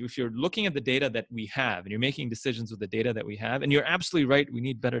 meaning if you're looking at the data that we have and you're making decisions with the data that we have, and you're absolutely right, we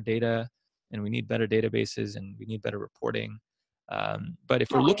need better data and we need better databases and we need better reporting. But if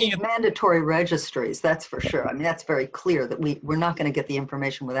we're No, we looking need at, mandatory registries, that's for sure. I mean, that's very clear that we're not going to get the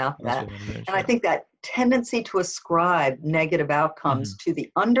information without that. And I think that tendency to ascribe negative outcomes Mhm. to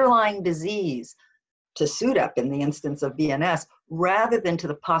the underlying disease, to SUDEP in the instance of VNS, rather than to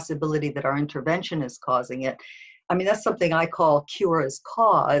the possibility that our intervention is causing it. I mean, that's something I call cure as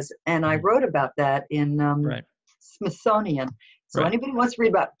cause, and I Mhm. wrote about that in Right, Smithsonian. So right. anybody who wants to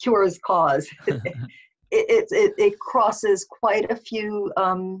read about cure as cause, it crosses quite a few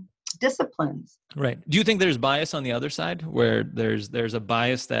disciplines. Right. Do you think there's bias on the other side, where there's a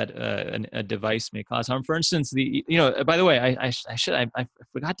bias that a device may cause harm? For instance, by the way, I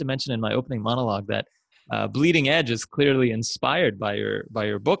forgot to mention in my opening monologue that Bleeding Edge is clearly inspired by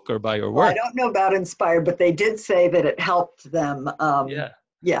your book or by your Well, I work. don't know about inspired, but they did say that it helped them. Yeah.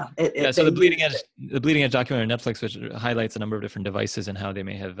 Yeah, Yeah, so they used it. The Bleeding Edge documentary on Netflix, which highlights a number of different devices and how they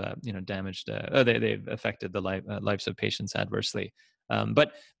may have, damaged, they've affected the lives of patients adversely.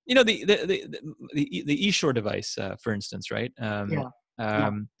 But the eShore device, for instance, right? Yeah, yeah.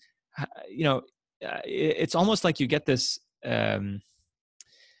 Um, it's almost like you get this.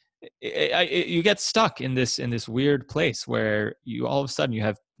 You get stuck in this weird place where you all of a sudden you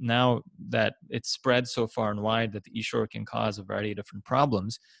have, now that it's spread so far and wide that the eShore can cause a variety of different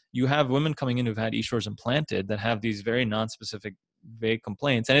problems, you have women coming in who've had eShores implanted that have these very non-specific, vague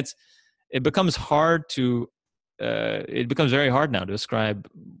complaints, and it becomes hard to it becomes very hard now to ascribe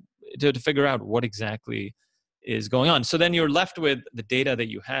to figure out what exactly is going on. So then you're left with the data that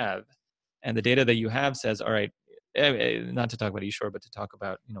you have, and the data that you have says, all right, not to talk about eShore, but to talk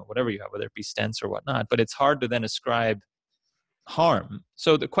about whatever you have, whether it be stents or whatnot. But it's hard to then ascribe harm.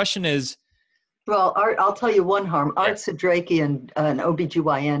 So the question is, Well, I'll tell you one harm. yeah, Art Sidraki, an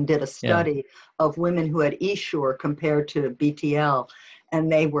OBGYN, did a yeah, study of women who had Essure compared to BTL,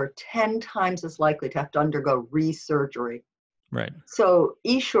 and they were 10 times as likely to have to undergo resurgery. right. So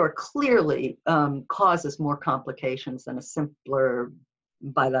Essure clearly causes more complications than a simpler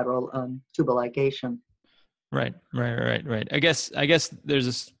bilateral tubal ligation. Right, right, right, right. I guess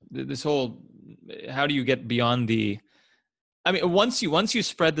there's this whole, how do you get beyond the, I mean, once you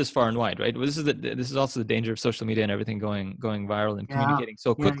spread this far and wide, right? Well, this is also the danger of social media and everything going viral and Yeah, communicating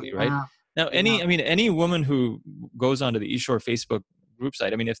so yeah, quickly, right? yeah, Now, yeah. any woman who goes onto the eShore Facebook group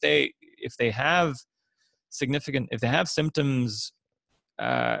site, I mean, if they have if they have symptoms,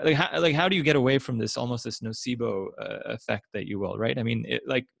 how do you get away from this, almost this nocebo effect that you will, right? I mean,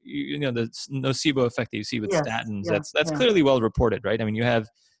 the nocebo effect that you see with Yes, statins, yeah, that's yeah. clearly well reported, right? I mean, you have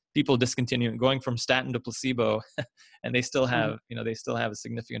people discontinuing, going from statin to placebo, and they still Right. have, a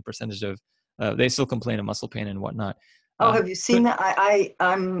significant percentage of, they still complain of muscle pain and whatnot. Oh, have you seen Could that?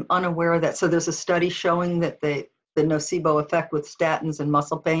 I'm unaware of that. So there's a study showing that the nocebo effect with statins and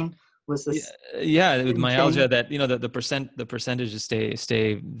muscle pain was Yeah, this yeah, with didn't change. myalgia, that the percentages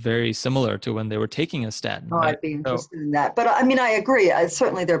stay very similar to when they were taking a statin, Oh, right? I'd be So interested in that. But I mean, I agree.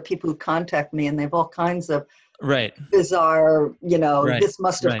 Certainly there are people who contact me and they have all kinds of right, bizarre, right, this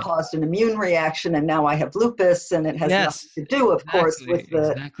must have right. caused an immune reaction and now I have lupus, and it has nothing Yes, to do, of course, with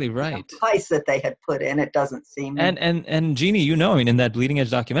the exactly right. device that they had put in. It doesn't seem. And Jeannie, I mean, in that bleeding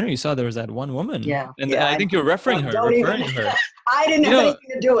edge documentary, you saw there was that one woman, Yeah, and yeah, I I think you're know. Don't even. referring to her. I didn't You have know, anything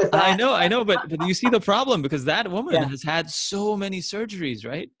to do with that. I know, but you see the problem, because that woman Yeah, has had so many surgeries,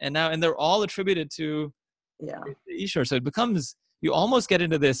 right? And they're all attributed to yeah. the Ishur. So it becomes, you almost get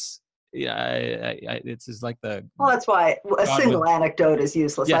into this. Yeah, it's just like the Well, that's why a God with, single anecdote is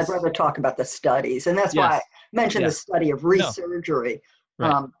useless. I'd yes, rather talk about the studies. And that's why I yes, mentioned the yeah, study of no, resurgery,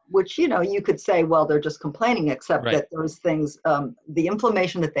 right, which, you could say, well, they're just complaining, except right, that those things, the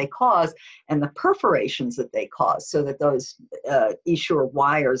inflammation that they cause and the perforations that they cause, so that those Essure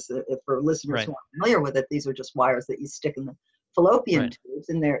wires, for listeners right, who aren't familiar with it, these are just wires that you stick in the fallopian right, tubes.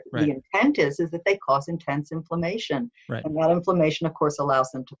 And right, the intent is that they cause intense inflammation. right, And that inflammation, of course,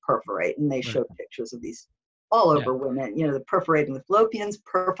 allows them to perforate. And they right, show pictures of these all yeah, over women, the perforating the fallopians,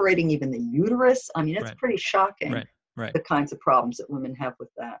 perforating even the uterus. I mean, it's right, pretty shocking, right, right. the kinds of problems that women have with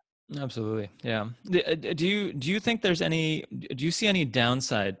that. Absolutely. Yeah. Do you think do you see any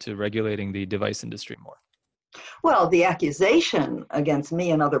downside to regulating the device industry more? Well, the accusation against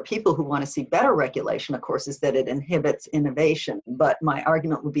me and other people who want to see better regulation, of course, is that it inhibits innovation. But my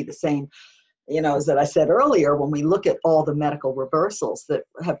argument would be the same, as that I said earlier, when we look at all the medical reversals that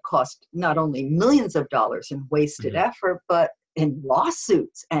have cost not only millions of dollars in wasted Hmm. effort, but in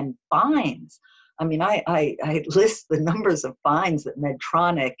lawsuits and fines. I mean, I list the numbers of fines that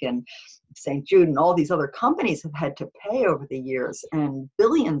Medtronic and St. Jude and all these other companies have had to pay over the years, and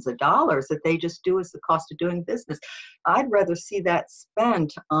billions of dollars that they just do as the cost of doing business. I'd rather see that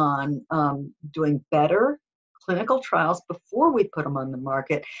spent on doing better clinical trials before we put them on the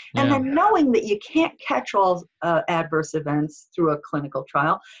market, and Yeah. then knowing that you can't catch all adverse events through a clinical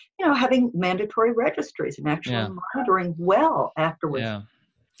trial, having mandatory registries and actually Yeah. monitoring well afterwards. Yeah.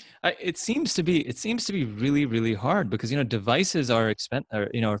 It seems to be really, really hard, because devices are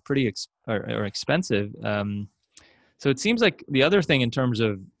pretty are expensive. So it seems like the other thing, in terms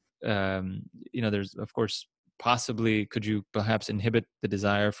of, there's, of course, possibly, could you perhaps inhibit the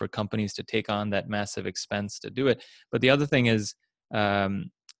desire for companies to take on that massive expense to do it? But the other thing is,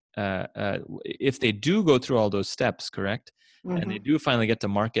 if they do go through all those steps, correct, and they Mhm. do finally get to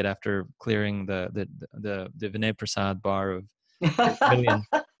market after clearing the Vinay Prasad bar of million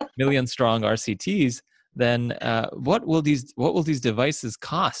million strong RCTs, then what will these devices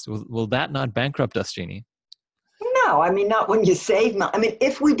cost? Will that not bankrupt us, Jeannie? No, I mean, not when you save money. I mean,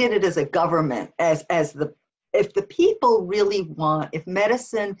 if we did it as a government, if the people really want, if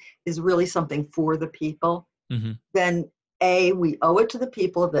medicine is really something for the people, Hmm. then we owe it to the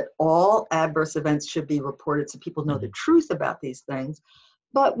people that all adverse events should be reported so people know the Hmm. truth about these things.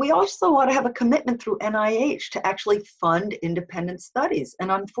 But we also ought to have a commitment through NIH to actually fund independent studies. And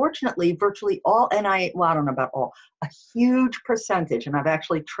unfortunately, virtually all NIH, well, I don't know about all, a huge percentage, and I've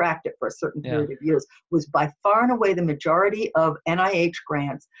actually tracked it for a certain Yeah. period of years, was by far and away the majority of NIH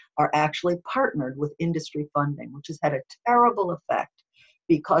grants are actually partnered with industry funding, which has had a terrible effect,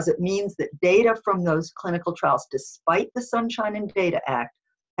 because it means that data from those clinical trials, despite the Sunshine and Data Act,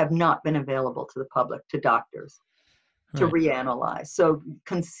 have not been available to the public, to doctors, to Right. reanalyze. So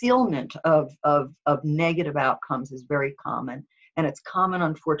concealment of negative outcomes is very common. And it's common,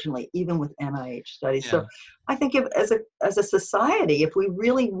 unfortunately, even with NIH studies. Yeah. So I think if, as a society, if we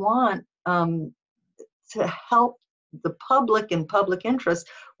really want to help the public and public interest,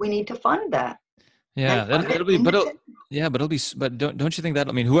 we need to fund that. Yeah, And fund it it'll be, but independently. yeah, but it'll be, but don't you think that,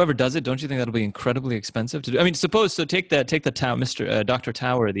 I mean, whoever does it, don't you think that'll be incredibly expensive to do? I mean, suppose, so take the Tower, Dr.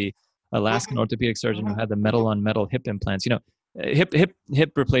 Tower, the Alaskan Mhm, orthopedic surgeon who mhm. had the metal on metal hip implants. You know, hip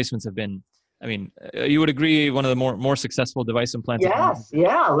replacements have been, I mean, you would agree, one of the more successful device implants at the moment, Yes,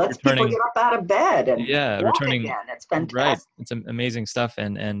 yeah. Let's people returning, get up out of bed and yeah, walk returning, again. It's right. fantastic. It's amazing stuff.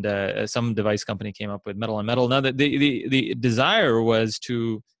 And some device company came up with metal on metal. Now, the desire was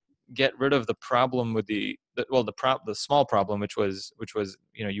to get rid of the problem with the small problem, which was,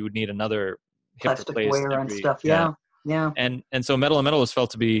 you know, you would need another hip Plastic replaced wear and every, stuff. yeah. Yeah, yeah. And so metal on metal was felt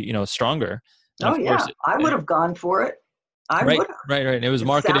to be, you know, stronger. And Oh, of course, yeah. I would have gone for it. I right, would have. right, right. And it was It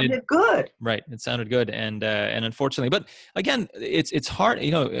marketed. sounded good. Right. It sounded good. And unfortunately, but again, it's hard,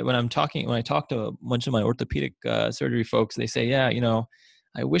 you know, when I talk to a bunch of my orthopedic surgery folks, they say, yeah, you know,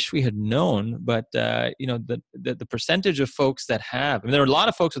 I wish we had known, but you know, the percentage of folks that have, I mean, there are a lot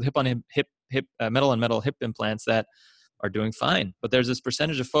of folks with metal on metal hip implants that are doing fine, but there's this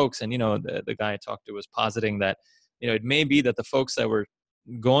percentage of folks, and, you know, the guy I talked to was positing that, you know, it may be that the folks that were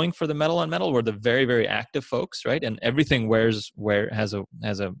going for the metal on metal were the very, very active folks, right? And everything has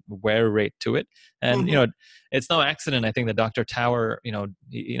a wear rate to it. And, you Hmm. know, it's no accident, I think, that Dr. Tower, you know,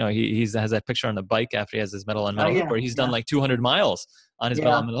 he has that picture on the bike after he has his metal on Oh, metal hip yeah, where he's done yeah, like 200 miles on his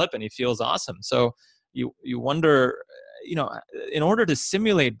metal yeah. on metal hip, and he feels awesome. So you wonder, you know, in order to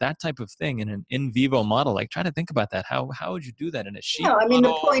simulate that type of thing in an in vivo model, like, try to think about that. How would you do that in a sheep No, I mean, the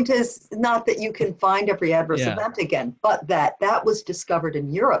model? point is not that you can find every adverse Yeah. event again, but that was discovered in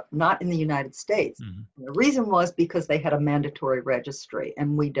Europe, not in the United States. Mhm. And the reason was because they had a mandatory registry,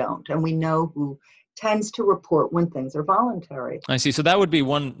 and we don't. And we know who tends to report when things are voluntary. I see. So that would be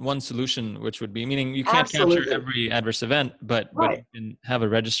one solution, which would be, meaning you can't capture Absolutely. every adverse event, but Right. you can have a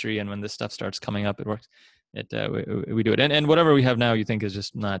registry, and when this stuff starts coming up, it works. We do it, and whatever we have now, you think is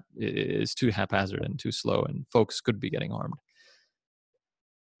just not, is too haphazard and too slow, and folks could be getting harmed.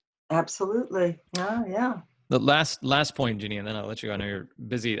 Absolutely. Yeah, yeah. The last point, Jeannie, and then I'll let you go. I know you're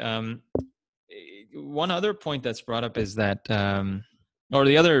busy. One other point that's brought up is that, or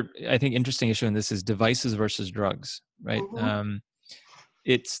the other, I think, interesting issue in this is devices versus drugs, right? Hmm.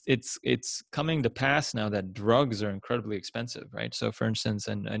 It's coming to pass now that drugs are incredibly expensive, right? So, for instance,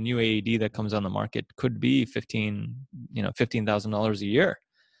 a new AED that comes on the market could be $15,000 a year,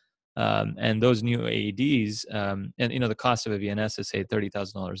 and those new AEDs, and, you know, the cost of a VNS is, say,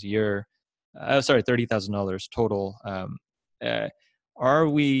 $30,000 a year. Sorry, $30,000 total. Uh, are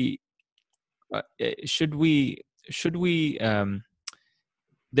we? Should we?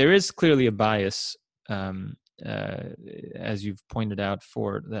 There is clearly a bias, um, uh, as you've pointed out,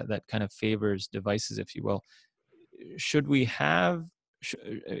 for that kind of favors devices, if you will. Should we have?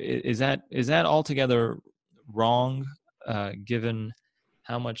 Is that altogether wrong, given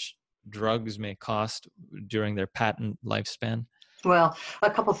how much drugs may cost during their patent lifespan? Well,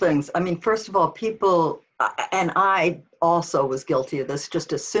 a couple things. I mean, first of all, people, and I also was guilty of this,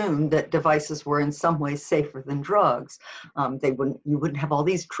 just assumed that devices were in some ways safer than drugs. You wouldn't have all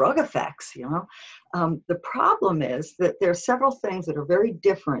these drug effects, you know. The problem is that there are several things that are very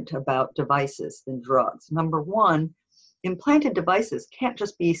different about devices than drugs. Number one, implanted devices can't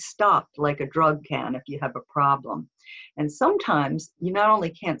just be stopped like a drug can if you have a problem. And sometimes you not only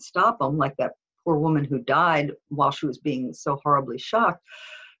can't stop them, like that poor woman who died while she was being so horribly shocked,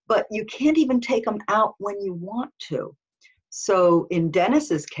 but you can't even take them out when you want to. So in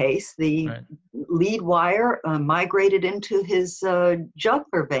Dennis's case, the Right. lead wire migrated into his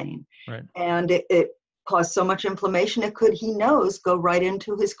jugular vein, Right. and it caused so much inflammation it could, he knows, go right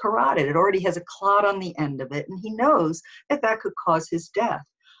into his carotid. It already has a clot on the end of it, and he knows that that could cause his death.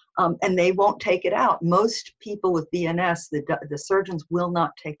 And they won't take it out. Most people with VNS, the surgeons will not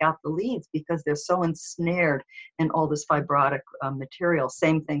take out the leads because they're so ensnared in all this fibrotic material.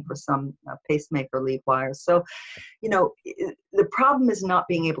 Same thing for some pacemaker lead wires. So, you know, the problem is not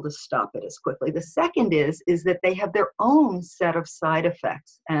being able to stop it as quickly. The second is that they have their own set of side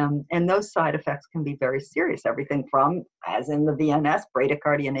effects, and those side effects can be very serious. Everything from, as in the VNS,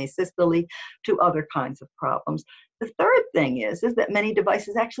 bradycardia and asystole, to other kinds of problems. The third thing is that many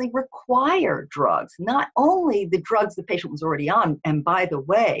devices actually require drugs, not only the drugs the patient was already on. And by the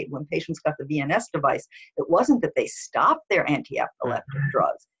way, when patients got the VNS device, it wasn't that they stopped their anti-epileptic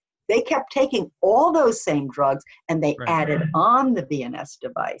drugs. They kept taking all those same drugs and they Right. added on the VNS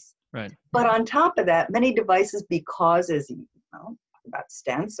device. Right. But on top of that, many devices, because, as you know, about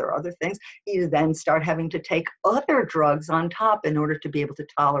stents or other things, you then start having to take other drugs on top in order to be able to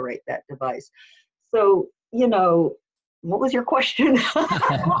tolerate that device. So, what was your question?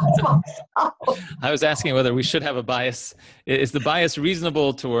 I was asking whether we should have a bias. Is the bias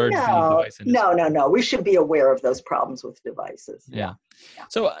reasonable towards the device industry? No. We should be aware of those problems with devices. Yeah.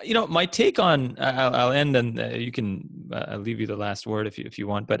 So, my take on, I'll end, and you can, I'll leave you the last word if you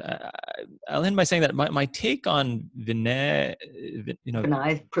want, but I'll end by saying that my take on Vinay,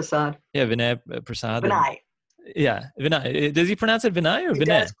 Vinay Prasad. Yeah, Vinay Prasad. Vinay. Yeah, Vinay. Does he pronounce it Vinay or Vinay? He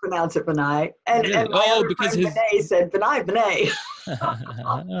does pronounce it Vinay. And, really? and my other friend Vinay said, Vinay.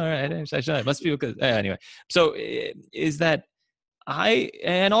 All right. It must be because, anyway. So is that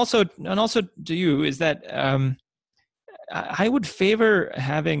and also to you, is that I would favor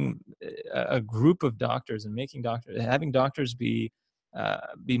having a group of doctors and having doctors be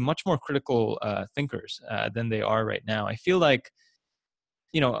much more critical thinkers than they are right now. I feel like,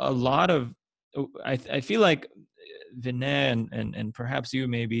 a lot of, I feel like Vinay and perhaps you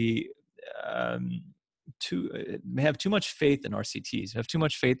maybe may have too much faith in RCTs, have too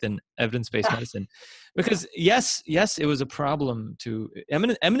much faith in evidence-based medicine, because yes, it was a problem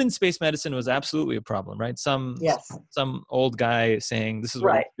evidence-based medicine was absolutely a problem, right? Some old guy saying this is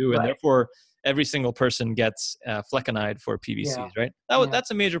what we do, and therefore every single person gets flecainide for PVCs, right?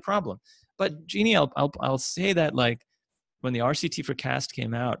 That's a major problem. But Jeannie, I'll say that, like, when the RCT for CAST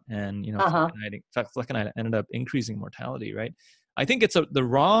came out, and flecainide ended up increasing mortality, right? I think it's the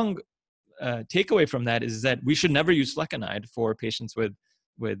wrong takeaway from that is that we should never use flecainide for patients with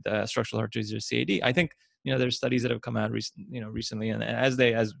structural heart disease or CAD. I think there's studies that have come out recently, and as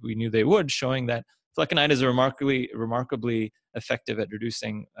we knew they would, showing that flecainide is remarkably effective at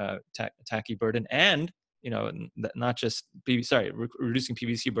reducing tachy burden, and not just reducing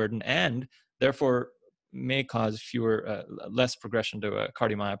PVC burden, and therefore may cause less progression to a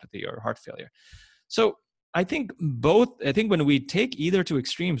cardiomyopathy or heart failure. So I think when we take either to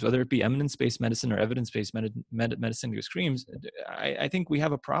extremes, whether it be evidence-based medicine or evidence-based medicine to extremes, I think we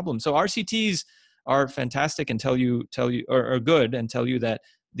have a problem. So RCTs are fantastic and tell you are good and tell you that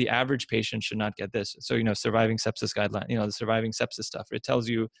the average patient should not get this. So, surviving sepsis guideline, the surviving sepsis stuff, it tells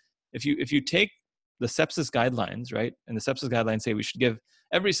you if you take the sepsis guidelines, right? And the sepsis guidelines say we should give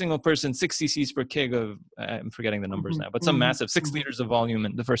every single person 6 cc's per kg of, I'm forgetting the numbers now, but some massive 6 liters of volume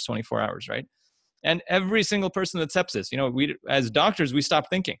in the first 24 hours, right? And every single person with sepsis, we as doctors, we stop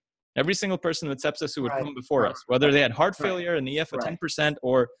thinking. Every single person with sepsis who would come before us, whether they had heart failure, an EF of 10%,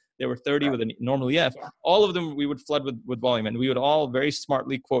 or they were 30 with a normal EF, all of them we would flood with volume, and we would all very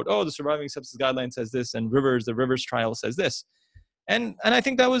smartly quote, "Oh, the surviving sepsis guideline says this, and the Rivers trial says this," and I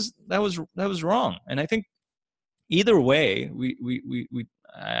think that was wrong. And I think either way,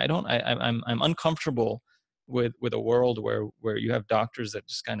 I'm uncomfortable with a world where you have doctors that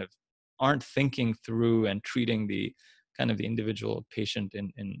just kind of aren't thinking through and treating the kind of the individual patient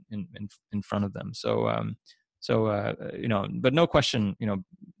in front of them. So but no question,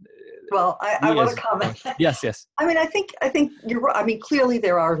 Well, I want to comment. Yes. I mean, I think you're right. I mean, clearly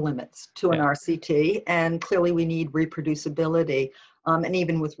there are limits to an RCT, and clearly we need reproducibility. And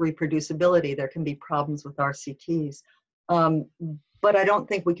even with reproducibility, there can be problems with RCTs. But I don't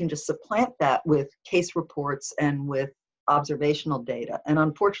think we can just supplant that with case reports and with observational data. And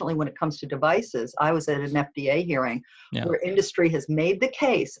unfortunately, when it comes to devices, I was at an FDA hearing where industry has made the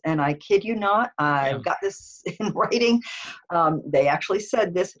case, and I kid you not, I've got this in writing. They actually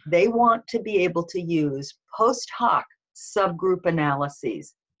said this. They want to be able to use post hoc subgroup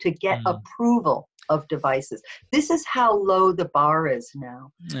analyses to get approval of devices. This is how low the bar is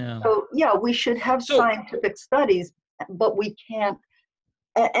now. So we should have scientific studies, but we can't.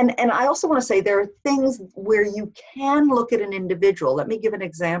 And I also want to say there are things where you can look at an individual. Let me give an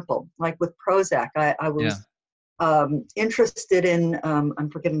example. Like with Prozac, I was interested in, I'm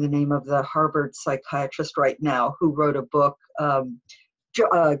forgetting the name of the Harvard psychiatrist right now who wrote a book,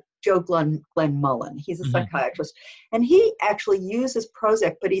 Joe Glenn Mullen. He's a psychiatrist. And he actually uses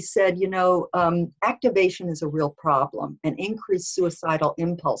Prozac, but he said, activation is a real problem, and increased suicidal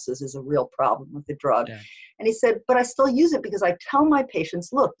impulses is a real problem with the drug. And he said, but I still use it because I tell my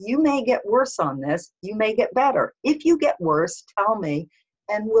patients, look, you may get worse on this, you may get better. If you get worse, tell me,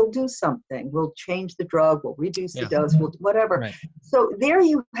 and we'll do something. We'll change the drug, we'll reduce the dose, we'll whatever. Right. So there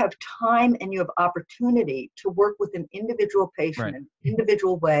you have time and you have opportunity to work with an individual patient in an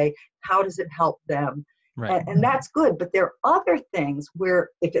individual way. How does it help them? Right. And that's good. But there are other things where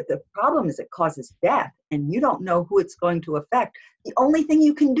the problem is it causes death and you don't know who it's going to affect, the only thing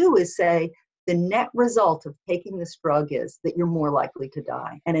you can do is say, the net result of taking this drug is that you're more likely to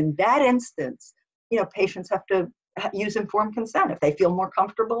die. And in that instance, patients have to use informed consent. If they feel more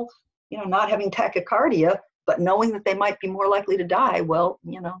comfortable, not having tachycardia, but knowing that they might be more likely to die, well,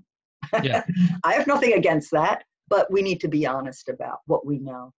 Yeah. I have nothing against that, but we need to be honest about what we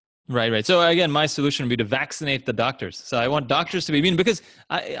know. Right. So again, my solution would be to vaccinate the doctors. So I want doctors to be, because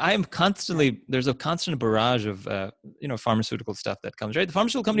I am constantly, there's a constant barrage of, pharmaceutical stuff that comes, right? The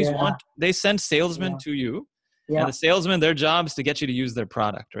pharmaceutical companies they send salesmen to you, and the salesmen, their job is to get you to use their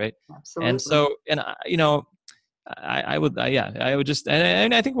product, right? Absolutely. And so, I would just,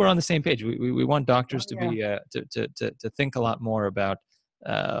 and I think we're on the same page. We want doctors to be, to think a lot more about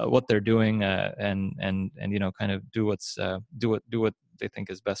what they're doing, and kind of do what they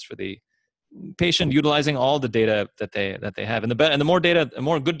think is best for the patient, utilizing all the data that they have, and the more data, the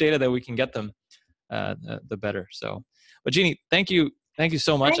more good data that we can get them, the better. So, but Jeanne, thank you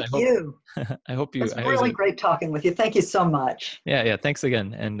so much. Thank you. I hope you. It's really great talking with you. Thank you so much. Yeah. Thanks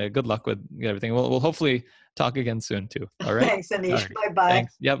again, and good luck with everything. We'll hopefully talk again soon too. All right. Thanks, Anish. Right. Bye bye.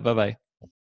 Thanks. Yep. Bye bye.